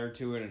attention better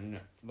to it and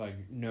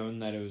like known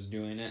that it was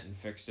doing it and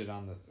fixed it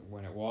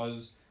when it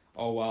was.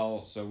 Oh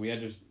well, so we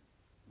had to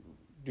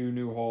do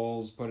new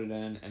holes, put it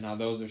in, and now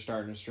those are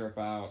starting to strip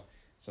out.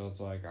 So it's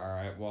like, all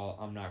right, well,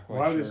 I'm not quite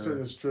sure. Why are they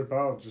starting to strip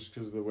out? Just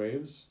because of the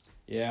waves?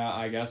 Yeah,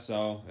 I guess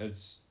so.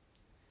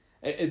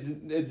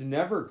 It's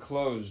never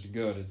closed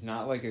good. It's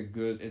not like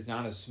it's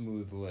not a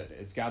smooth lid.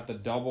 It's got the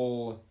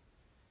double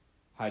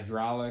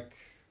hydraulic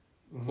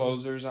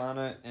closers on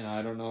it, and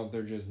I don't know if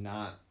they're just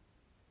not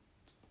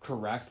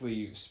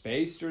correctly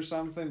spaced or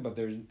something, but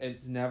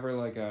it's never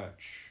like a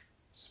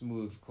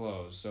smooth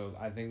close. So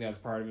I think that's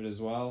part of it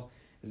as well,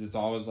 is it's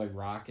always like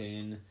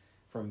rocking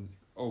from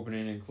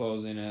opening and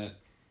closing it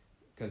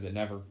because it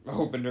never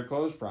opened or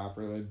closed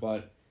properly.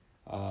 But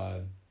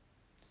a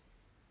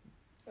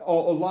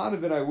lot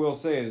of it, I will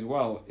say as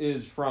well,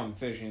 is from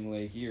fishing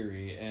Lake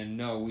Erie, and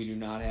no, we do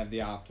not have the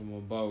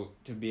optimal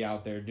boat to be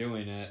out there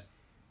doing it.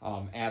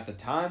 At the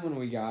time when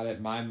we got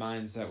it, my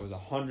mindset was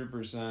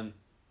 100%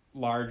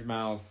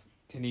 largemouth,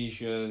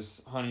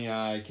 Canisius, Honey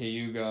Eye,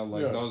 Cayuga,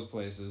 those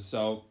places.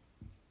 So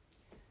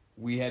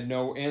we had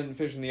and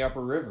fishing the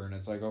upper river, and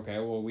it's like, okay,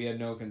 well, we had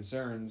no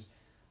concerns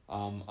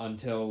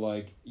until,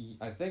 like,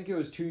 I think it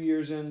was 2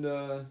 years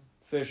into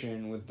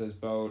fishing with this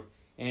boat.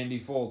 Andy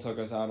Full took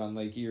us out on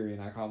Lake Erie,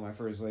 and I caught my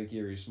first Lake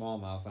Erie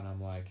smallmouth, and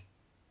I'm like,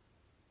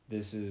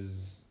 this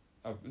is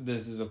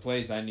a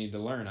place I need to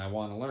learn. I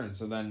want to learn.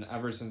 So then,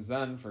 ever since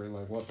then, for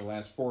the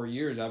last 4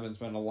 years, I've been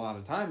spending a lot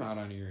of time out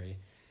on Erie.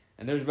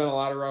 And there's been a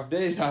lot of rough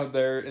days out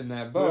there in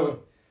that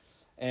boat.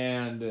 Yeah.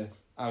 And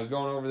I was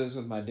going over this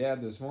with my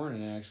dad this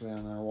morning, actually,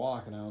 on our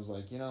walk, and I was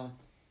like,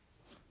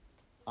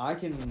 I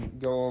can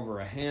go over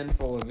a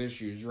handful of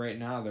issues right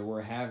now that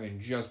we're having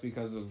just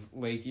because of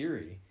Lake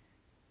Erie.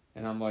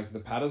 And I'm like, the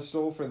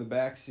pedestal for the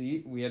back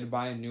seat, we had to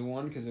buy a new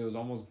one because it was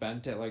almost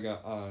bent at like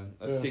a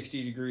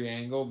 60-degree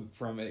angle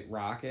from it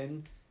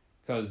rocking,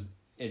 because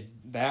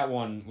that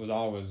one was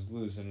always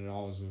loose and it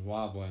always was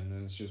wobbling,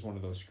 and it's just one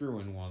of those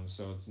screw-in ones,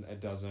 so it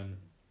doesn't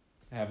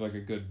have like a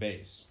good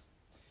base.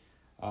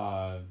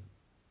 So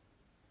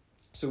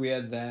we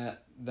had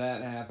that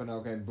happen.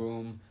 Okay,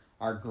 boom.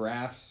 Our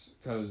graphs,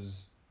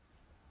 because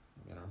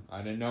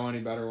I didn't know any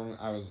better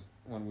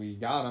when we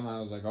got them. I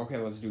was like, okay,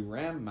 let's do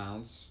ram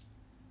mounts,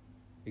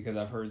 because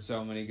I've heard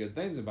so many good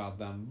things about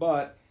them,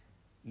 but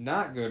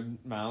not good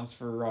mounts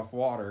for rough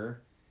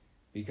water,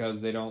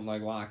 because they don't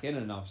lock in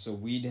enough. So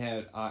we'd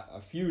had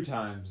a few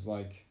times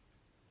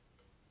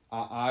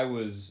I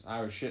was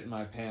shitting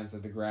my pants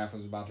that the graph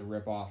was about to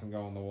rip off and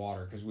go in the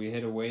water, because we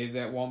hit a wave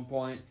at one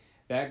point.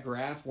 That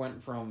graph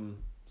went from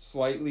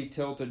slightly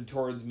tilted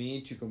towards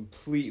me to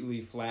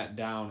completely flat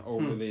down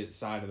over the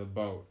side of the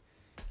boat.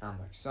 I'm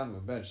like, son of a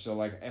bitch.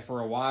 So for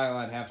a while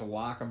I'd have to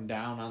lock them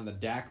down on the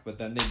deck, but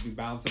then they'd be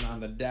bouncing on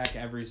the deck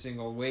every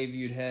single wave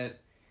you'd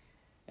hit.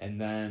 And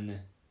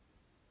then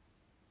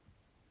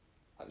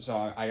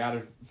so I got to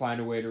find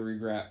a way to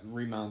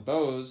remount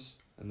those,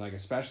 and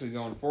especially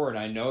going forward,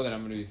 I know that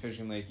I'm going to be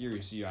fishing Lake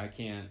Erie, so I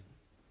can't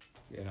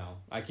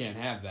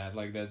have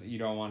that. That's, you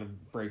don't want to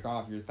break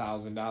off your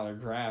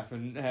 $1,000 graph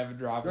and have it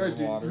drop in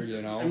the water.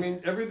 I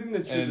mean, everything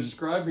that you're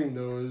describing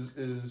though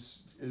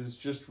is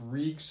just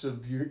reeks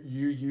of you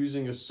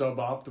using a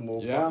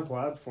suboptimal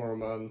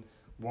platform on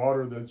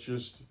water that's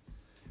just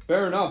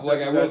fair enough.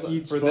 I was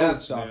for boats, that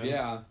stuff,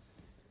 man.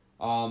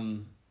 Yeah.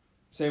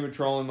 Same with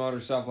trolling motor,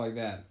 stuff like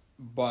that.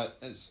 But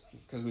it's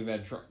because we've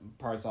had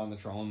parts on the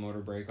trolling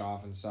motor break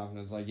off and stuff, and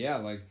it's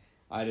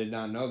I did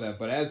not know that.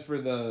 But as for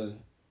the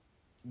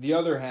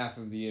other half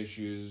of the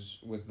issues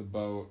with the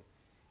boat,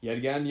 yet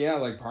again,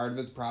 part of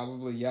it's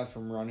probably, yes,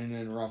 from running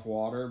in rough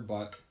water,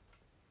 but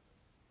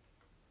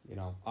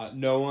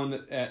no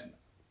one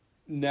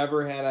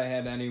never had I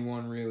had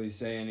anyone really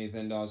say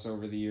anything to us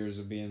over the years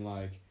of being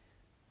like,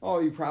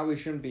 oh, you probably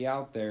shouldn't be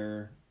out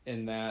there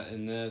in that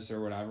and this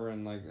or whatever,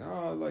 and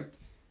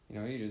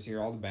you just hear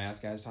all the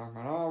bass guys talking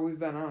about, oh, we've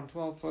been on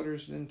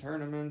 12-footers in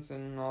tournaments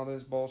and all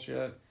this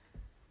bullshit.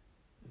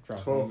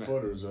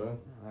 12-footers,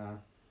 huh?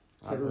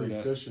 I've heard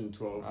it. Fishing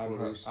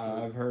 12-footers.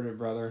 I've heard it,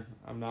 brother.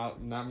 I'm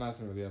not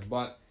messing with you.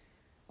 But,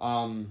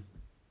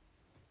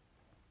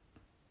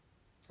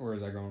 where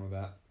is I going with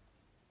that?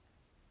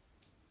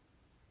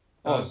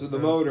 Oh, so the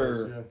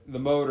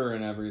motor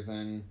and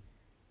everything.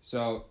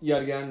 So,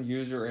 yet again,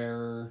 user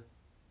error.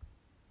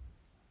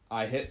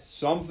 I hit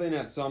something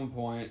at some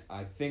point.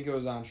 I think it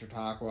was on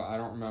Chautauqua. I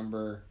don't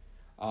remember.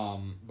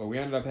 But we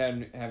ended up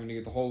having to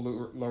get the whole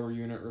lower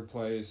unit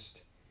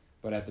replaced.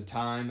 But at the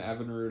time,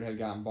 Evinrude had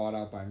gotten bought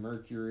out by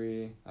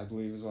Mercury, I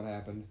believe is what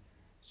happened.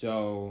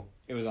 So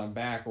it was on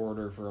back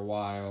order for a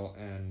while,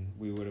 and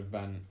we would have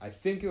been, I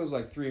think it was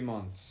 3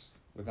 months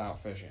without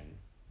fishing,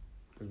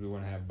 because we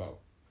wouldn't have a boat.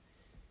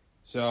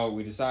 So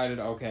we decided,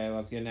 okay,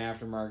 let's get an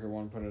aftermarket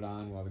one, put it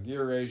on. Well, the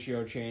gear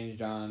ratio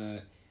changed on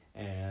it,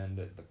 and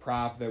the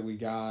prop that we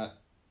got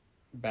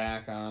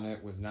back on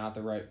it was not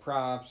the right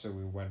prop, so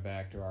we went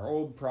back to our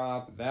old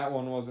prop. That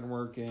one wasn't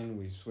working.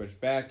 We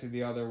switched back to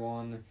the other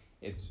one.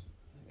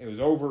 It was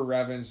over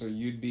revving, so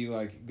you'd be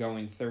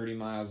going 30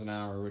 miles an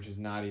hour, which is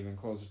not even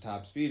close to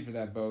top speed for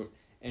that boat,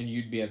 and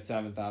you'd be at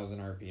 7,000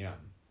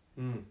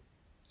 RPM.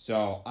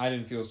 So I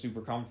didn't feel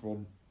super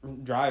comfortable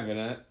driving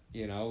it, I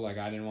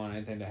didn't want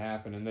anything to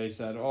happen. And they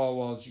said, oh,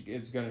 well,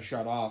 it's going to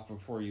shut off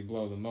before you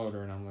blow the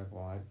motor. And I'm like,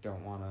 well, I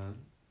don't want to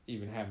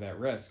even have that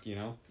risk,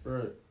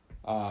 Right.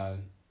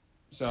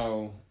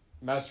 So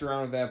messed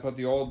around with that, put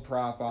the old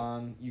prop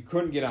on. You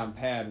couldn't get on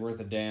pad worth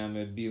a damn.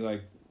 It'd be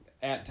like,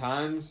 at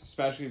times,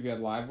 especially if you had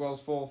live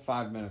wells full,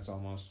 5 minutes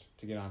almost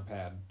to get on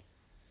pad.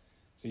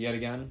 So yet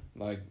again,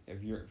 like,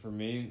 if you're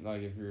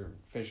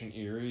fishing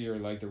Erie or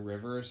like the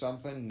river or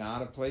something,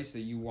 not a place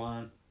that you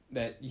want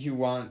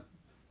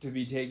to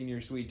be taking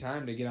your sweet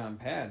time to get on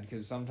pad,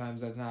 because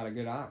sometimes that's not a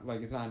good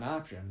it's not an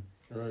option.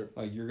 Right.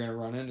 Like, you're gonna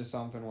run into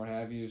something, what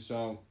have you.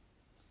 So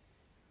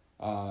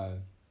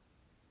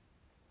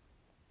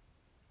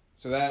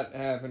that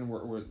happened.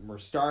 We're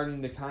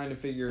starting to kind of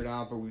figure it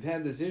out, but we've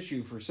had this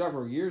issue for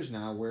several years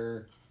now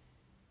where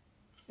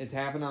it's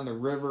happened on the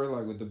river,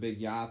 like with the big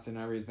yachts and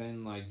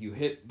everything. Like, you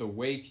hit the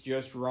wake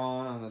just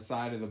wrong on the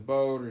side of the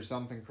boat, or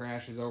something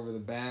crashes over the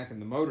back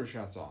and the motor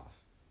shuts off.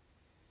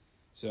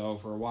 So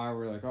for a while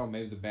we're like, oh,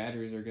 maybe the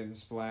batteries are getting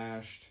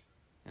splashed.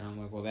 And I'm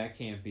like, well, that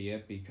can't be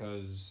it,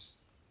 because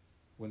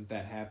wouldn't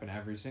that happen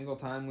every single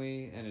time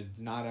and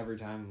it's not every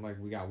time,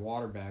 like, we got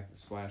water back that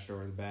splashed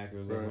over the back. It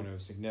was like when it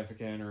was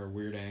significant or a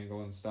weird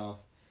angle and stuff.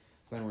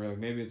 So then we're like,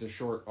 maybe it's a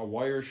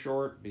wire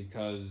short,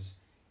 because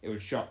it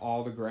would shut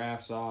all the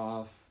graphs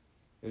off.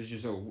 It was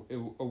just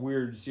a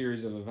weird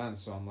series of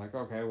events. So I'm like,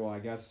 okay, well, I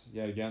guess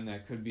yet again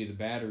that could be the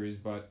batteries,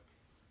 but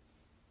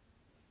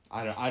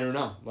I don't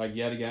know. Like,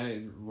 yet again,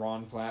 it's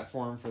wrong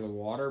platform for the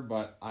water,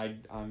 but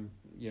I'm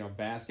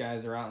bass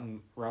guys are out in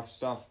rough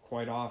stuff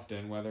quite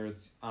often, whether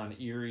it's on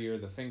Erie or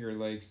the Finger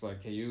Lakes,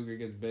 like Cayuga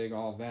gets big,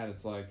 all of that.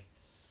 It's like,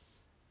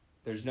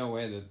 there's no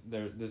way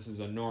that this is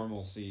a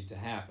normalcy to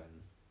happen.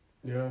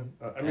 Yeah,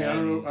 I mean, I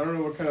don't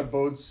know what kind of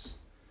boats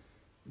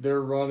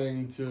they're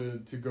running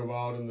to go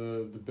out in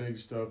the big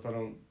stuff. I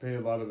don't pay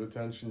a lot of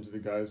attention to the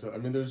guys. I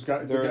mean, they're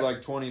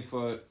like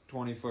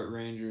 20-foot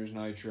Rangers,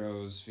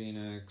 Nitros,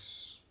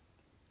 Phoenix,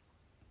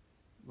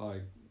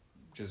 like,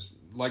 just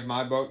like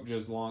my boat,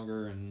 just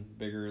longer and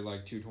bigger,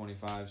 like 225s,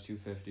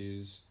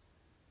 250s.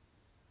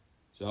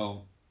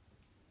 So,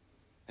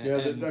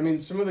 I mean,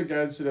 some of the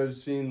guys that I've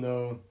seen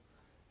though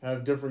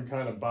have different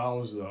kind of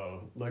bows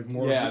though, like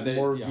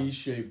more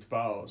V-shaped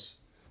bows.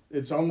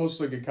 It's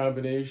almost like a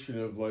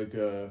combination of like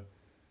a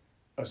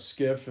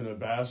skiff and a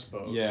bass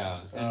boat. Yeah,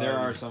 and there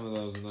are some of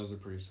those, and those are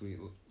pretty sweet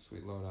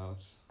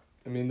loadouts.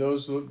 I mean,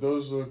 those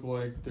look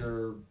like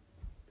they're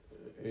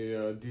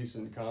a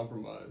decent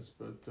compromise,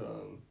 but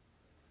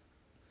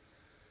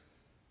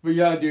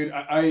yeah, dude,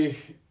 I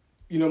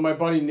my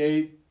buddy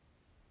Nate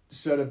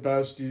said it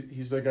best.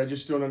 He's like, I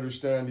just don't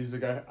understand. He's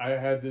like,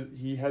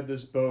 he had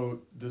this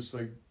boat, this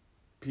like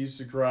piece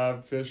of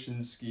crap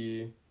fishing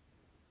ski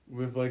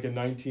with like a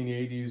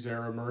 1980s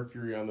era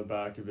Mercury on the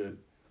back of it,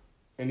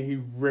 and he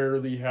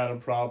rarely had a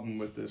problem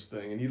with this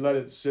thing, and he let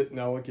it sit in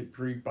Ellicott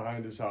Creek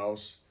behind his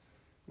house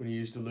when he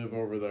used to live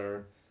over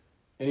there.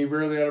 And he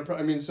rarely had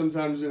I mean,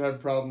 sometimes it had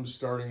problems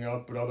starting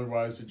up, but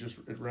otherwise it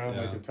ran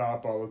like a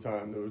top all the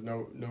time. There was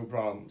no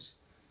problems.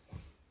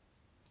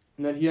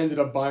 And then he ended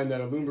up buying that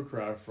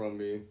Alumacraft from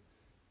me. And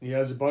he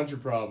has a bunch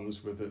of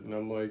problems with it. And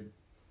I'm like,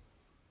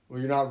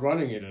 well, you're not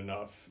running it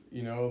enough.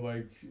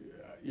 Like,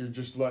 you're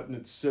just letting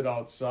it sit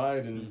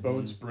outside, and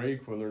boats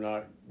break when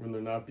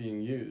they're not being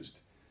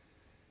used.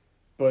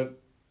 But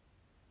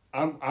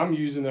I'm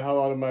using the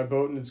hell out of my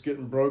boat, and it's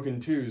getting broken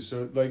too.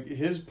 So like,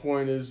 his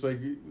point is like,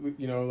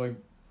 like,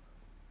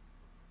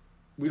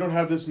 we don't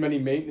have this many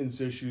maintenance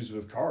issues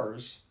with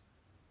cars.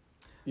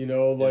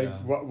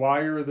 Why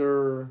are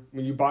there,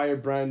 when you buy a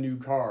brand new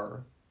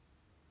car,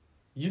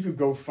 you could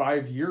go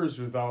 5 years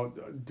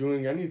without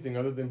doing anything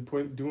other than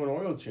doing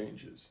oil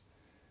changes.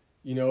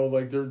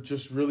 Like, there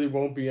just really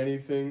won't be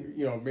anything,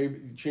 maybe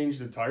change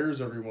the tires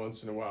every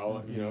once in a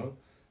while,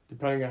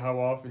 depending on how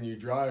often you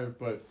drive,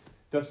 but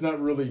that's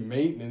not really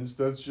maintenance.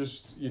 That's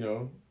just,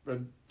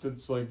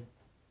 that's like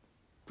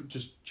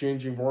just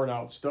changing worn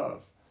out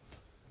stuff.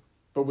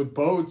 But with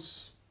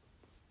boats,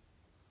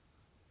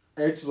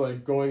 it's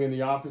like going in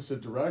the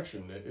opposite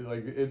direction.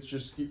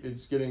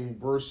 It's getting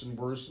worse and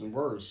worse and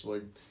worse.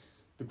 Like,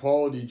 the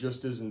quality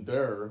just isn't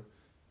there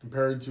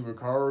compared to a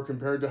car, or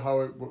compared to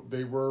how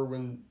they were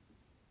when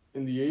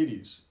in the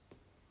 80s.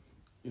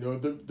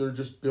 They're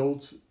just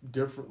built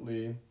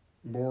differently,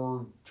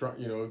 more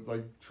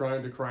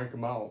trying to crank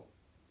them out.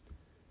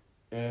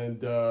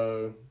 And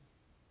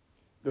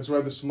that's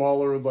why the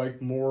smaller,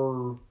 like,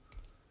 more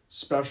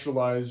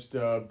specialized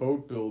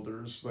boat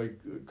builders, like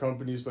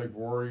companies like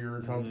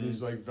Warrior, companies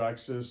like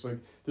Vexus, like,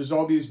 there's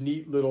all these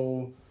neat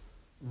little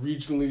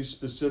regionally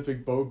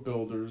specific boat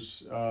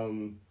builders,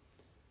 that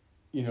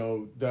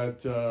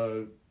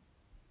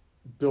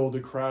build a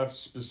craft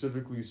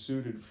specifically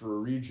suited for a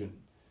region,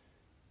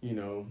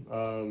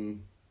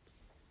 and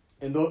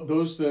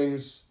those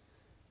things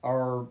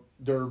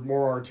they're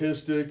more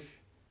artistic.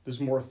 There's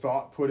more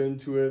thought put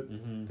into it.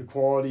 The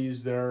quality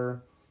is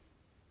there.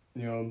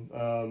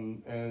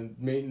 And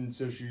maintenance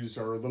issues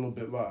are a little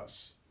bit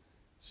less.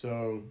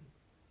 So,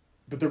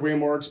 but they're way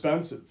more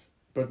expensive.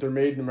 But they're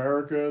made in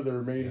America.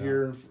 They're made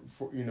here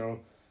for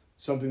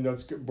something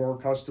that's more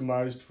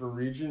customized for a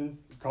region.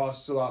 It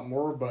costs a lot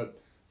more, but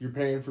you're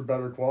paying for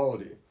better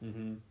quality.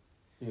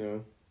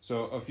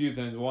 So a few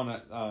things. One,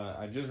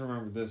 I just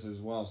remembered this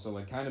as well. So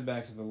like kind of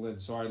back to the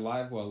lids. So our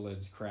live well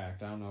lid's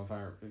cracked. I don't know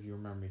if you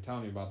remember me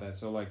telling you about that.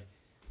 So like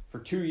for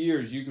 2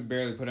 years you could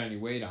barely put any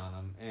weight on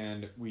them,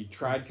 and we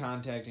tried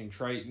contacting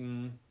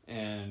Triton,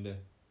 and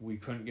we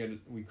couldn't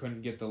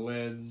get the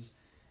lids,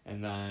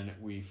 and then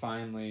we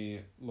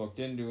finally looked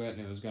into it, and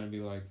it was going to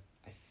be like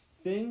I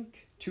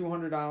think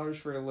 $200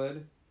 for a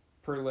lid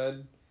per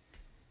lid,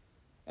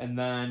 and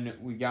then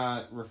we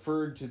got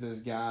referred to this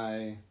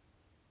guy.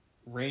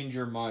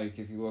 Ranger Mike,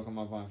 if you look him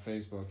up on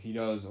Facebook, he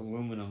does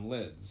aluminum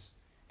lids.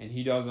 And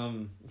he does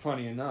them,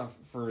 funny enough,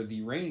 for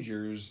the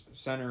Rangers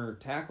center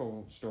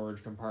tackle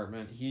storage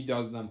compartment. He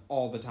does them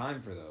all the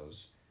time for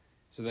those.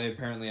 So they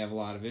apparently have a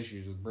lot of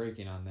issues with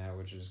breaking on that,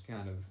 which is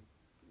kind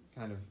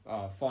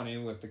of funny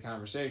with the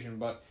conversation.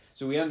 But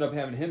so we ended up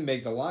having him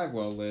make the live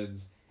well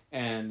lids,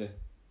 and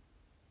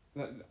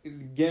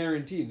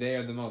guaranteed they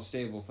are the most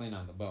stable thing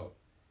on the boat.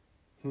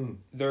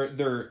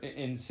 They're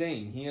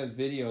insane. He has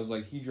videos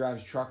like he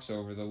drives trucks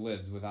over the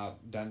lids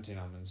without denting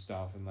them and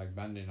stuff and like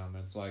bending them.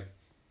 It's like,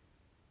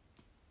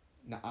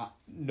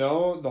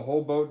 no, the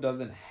whole boat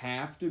doesn't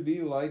have to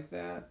be like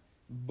that,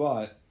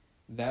 but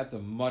that's a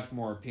much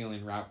more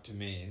appealing route to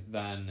me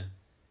than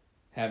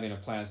having a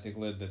plastic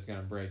lid that's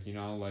gonna break. You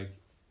know, like.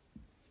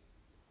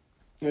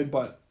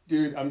 But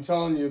dude, I'm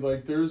telling you,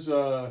 like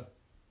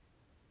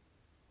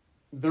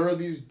there are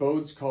these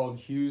boats called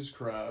Hughes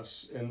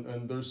Crafts,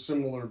 and they're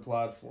similar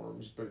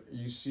platforms, but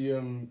you see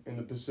them in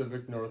the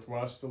Pacific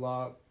Northwest a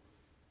lot.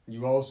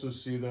 You also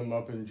see them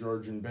up in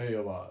Georgian Bay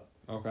a lot.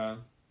 Okay.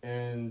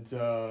 And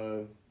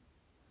they're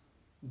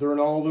an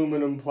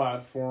all-aluminum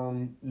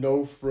platform,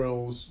 no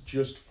frills,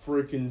 just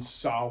freaking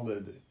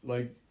solid.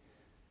 Like,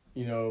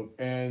 you know,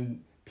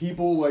 and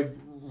people, like,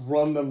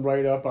 run them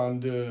right up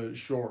onto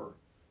shore.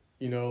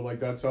 You know, like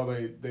that's how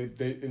they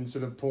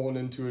instead of pulling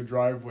into a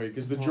driveway,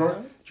 because the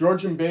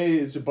Georgian Bay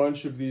is a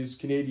bunch of these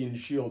Canadian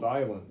Shield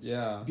islands.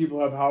 Yeah. People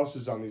have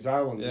houses on these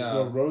islands. Yeah. There's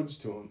no roads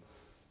to them,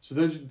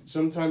 so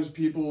sometimes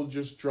people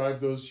just drive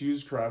those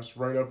Hughes Crafts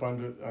right up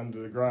onto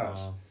the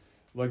grass. Wow.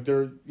 Like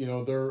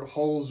their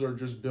hulls are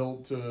just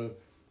built to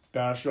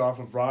bash off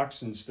of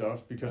rocks and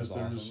stuff, because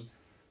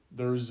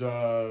there's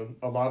a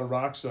lot of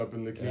rocks up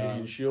in the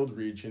Canadian Shield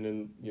region,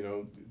 and you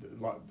know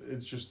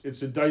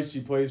it's a dicey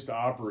place to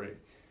operate.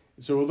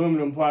 So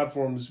aluminum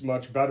platform is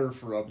much better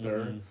for up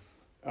there,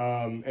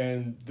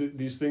 and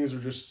these things are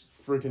just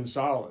freaking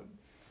solid.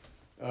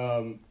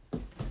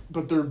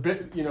 But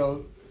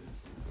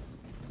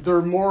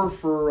they're more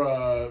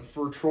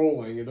for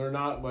trolling. They're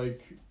not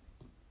like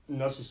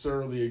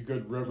necessarily a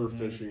good river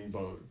fishing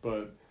boat.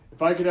 But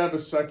if I could have a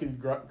second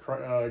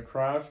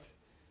craft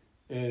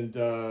and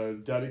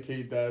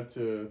dedicate that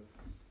to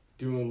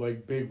doing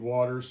like big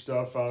water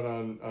stuff out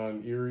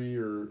on Erie,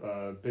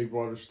 or big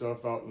water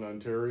stuff out in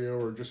Ontario,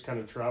 or just kind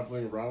of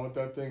traveling around with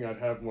that thing, I'd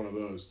have one of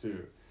those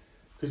too,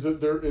 because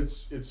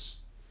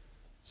it's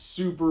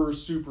super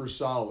super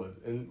solid.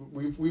 And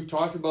we've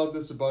talked about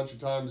this a bunch of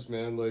times,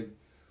 man. Like,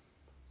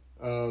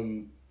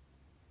 you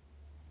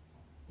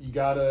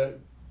gotta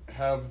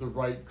have the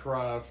right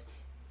craft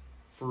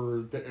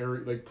for the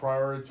area. Like,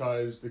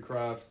 prioritize the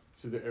craft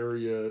to the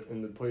area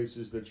and the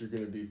places that you're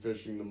going to be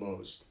fishing the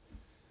most.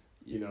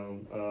 You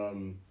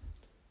know,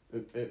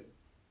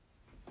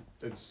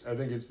 it's I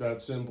think it's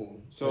that simple.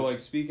 So like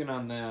speaking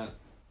on that,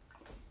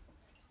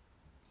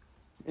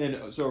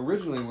 and so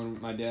originally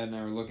when my dad and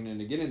I were looking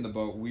into getting the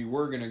boat, we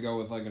were gonna go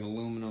with like an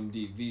aluminum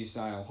deep V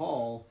style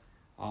hull,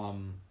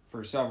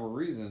 for several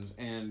reasons.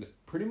 And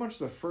pretty much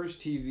the first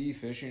TV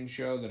fishing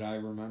show that I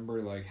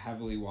remember like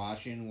heavily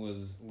watching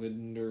was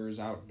Linder's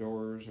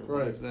Outdoors, or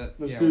what is that?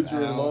 Those dudes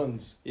are in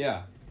Lunds.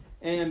 Yeah.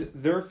 And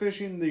they're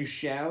fishing the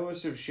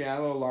shallowest of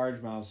shallow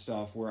largemouth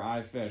stuff where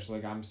I fish.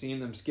 Like, I'm seeing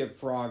them skip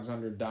frogs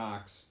under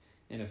docks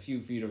in a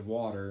few feet of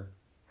water.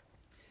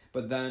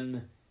 But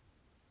then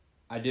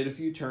I did a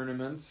few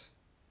tournaments,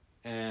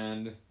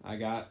 and I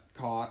got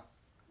caught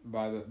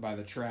by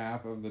the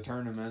trap of the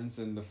tournaments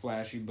and the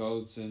flashy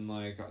boats and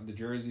like the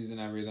jerseys and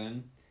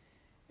everything.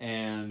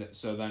 And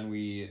so then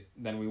we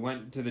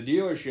went to the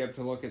dealership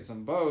to look at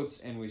some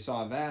boats, and we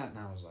saw that, and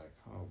I was like,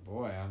 oh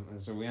boy.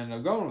 And so we ended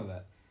up going with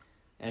it.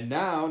 And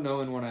now,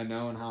 knowing what I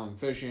know and how I'm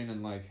fishing,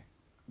 and like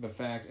the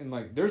fact, and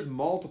like there's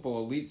multiple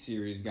Elite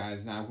Series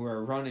guys now who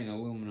are running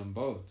aluminum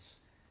boats,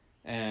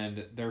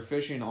 and they're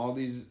fishing all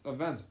these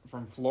events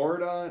from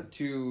Florida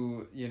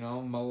to, you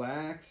know, Mille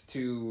Lacs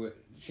to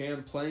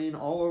Champlain,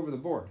 all over the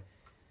board.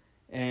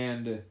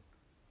 And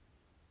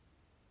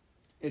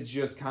it's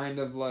just kind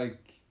of like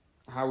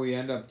how we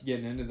end up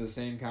getting into the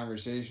same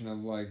conversation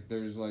of like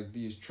there's like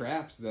these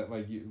traps that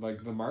like you,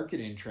 like the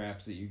marketing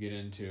traps that you get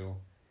into,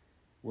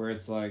 where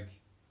it's like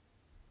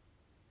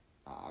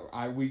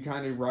we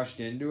kind of rushed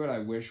into it. I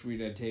wish we'd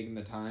had taken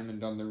the time and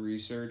done the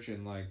research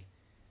and like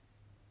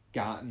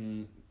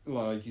gotten,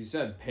 like you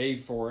said, pay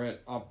for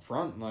it up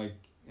front. Like,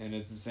 and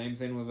it's the same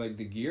thing with like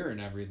the gear and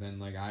everything.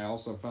 Like, I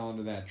also fell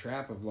into that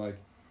trap of like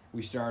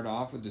we start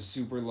off with the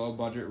super low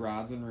budget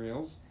rods and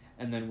reels,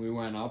 And then we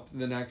went up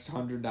the next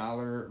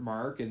 $100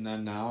 mark, and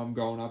then now I'm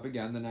going up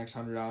again the next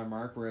 $100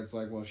 mark, where it's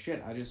like, well,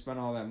 shit, I just spent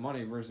all that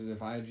money versus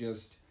if I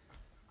just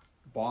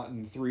bought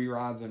in 3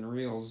 rods and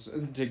reels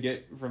to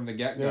get from the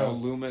get-go,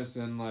 Loomis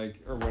and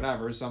or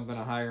whatever, something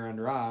a higher end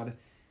rod,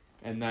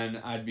 and then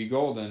I'd be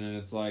golden. And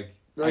it's like,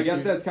 I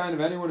guess that's kind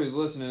of anyone who's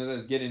listening to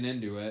this getting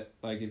into it.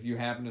 Like, if you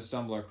happen to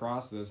stumble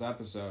across this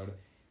episode,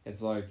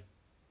 it's like,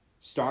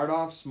 start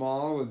off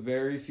small with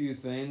very few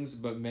things,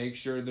 but make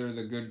sure they're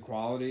the good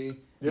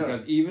quality. Yeah.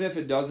 Because even if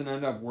it doesn't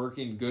end up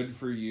working good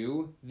for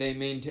you, they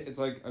maintain. It's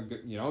like a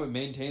good, it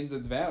maintains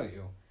its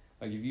value.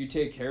 Like, if you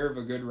take care of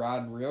a good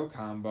rod and reel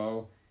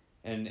combo,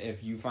 and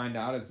if you find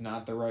out it's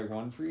not the right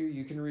one for you,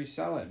 you can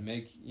resell it and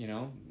make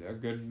a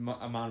good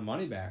amount of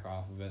money back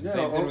off of it. Yeah,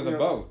 same thing with a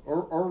boat,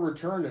 or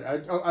return it.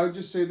 I would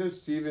just say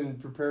this to even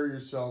prepare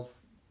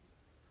yourself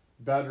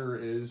better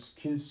is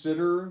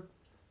consider.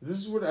 This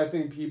is what I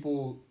think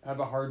people have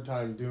a hard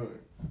time doing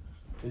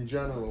in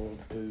general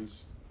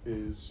is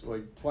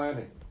like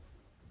planning.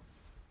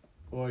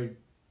 Like,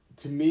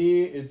 to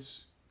me,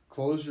 it's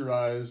close your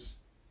eyes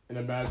and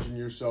imagine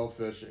yourself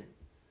fishing.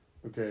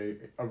 Okay,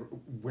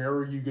 where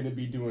are you going to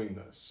be doing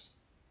this?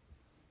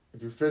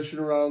 If you're fishing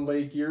around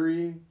Lake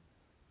Erie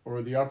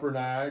or the Upper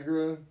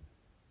Niagara,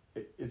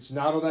 it's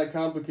not all that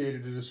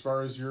complicated as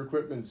far as your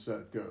equipment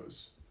set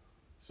goes.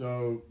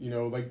 So,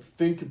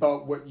 think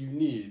about what you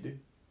need,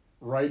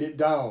 write it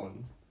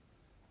down,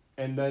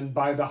 and then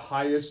buy the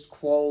highest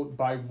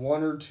buy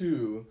 1 or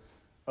 2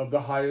 of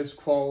the highest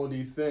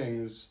quality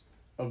things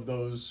of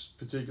those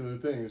particular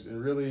things.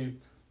 And really,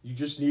 you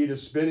just need a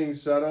spinning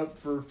setup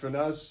for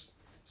finesse,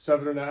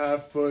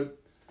 7.5 foot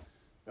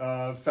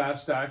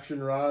fast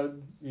action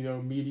rod,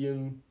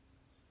 medium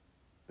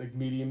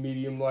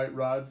light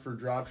rod for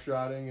drop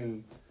shotting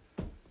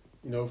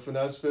and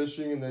finesse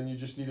fishing, and then you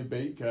just need a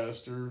bait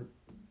caster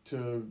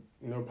to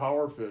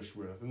power fish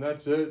with, and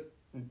that's it.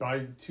 And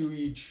buy 2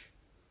 each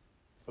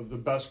of the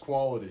best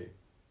quality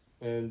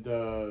and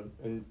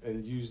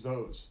use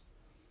those.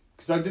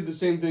 Because I did the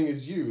same thing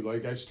as you.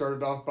 Like, I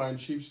started off buying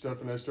cheap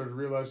stuff, and I started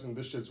realizing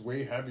this shit's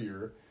way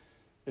heavier.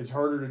 It's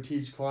harder to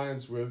teach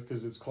clients with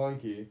because it's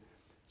clunky.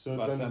 So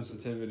less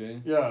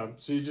sensitivity. Yeah,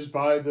 so you just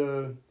buy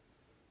the,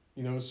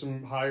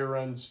 some higher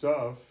end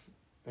stuff.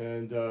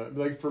 And,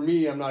 for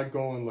me, I'm not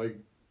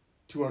going,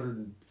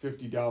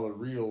 $250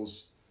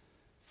 reels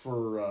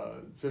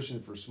for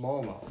fishing for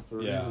smallmouth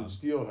or even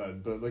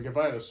steelhead. But, if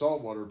I had a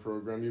saltwater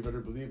program, you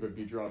better believe I'd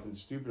be dropping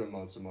stupid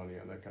amounts of money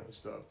on that kind of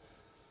stuff.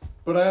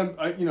 But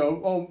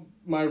all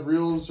my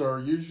reels are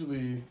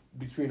usually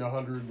between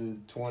 $120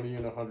 and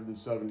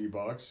 $170.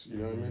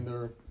 Mm-hmm. I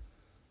mean,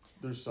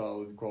 they're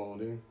solid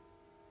quality.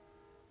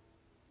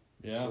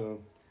 Yeah.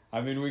 So,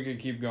 I mean, we could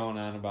keep going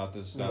on about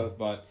this stuff,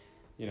 but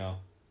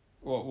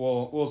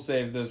we'll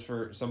save this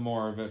for some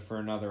more of it for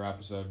another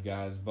episode,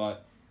 guys.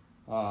 But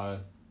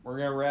we're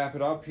gonna wrap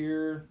it up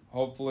here.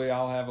 Hopefully,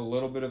 I'll have a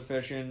little bit of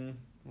fishing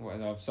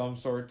of some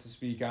sort to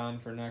speak on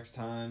for next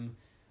time.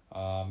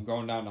 I'm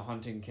going down to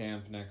hunting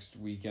camp next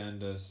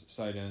weekend to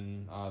sight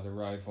in the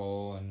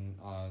rifle and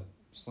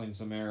sling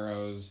some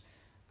arrows,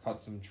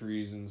 cut some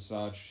trees and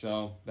such.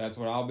 So that's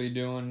what I'll be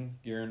doing,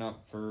 gearing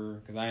up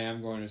because I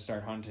am going to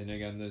start hunting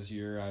again this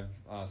year.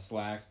 I've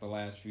slacked the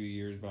last few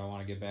years, but I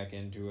want to get back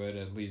into it,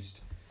 at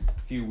least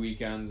a few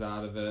weekends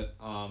out of it.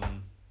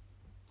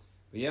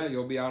 But yeah,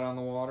 you'll be out on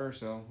the water,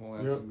 so we'll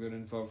have some good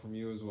info from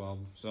you as well.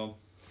 So,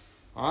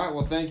 all right,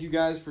 well, thank you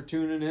guys for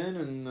tuning in,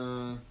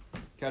 and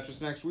catch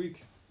us next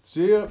week.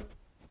 See ya.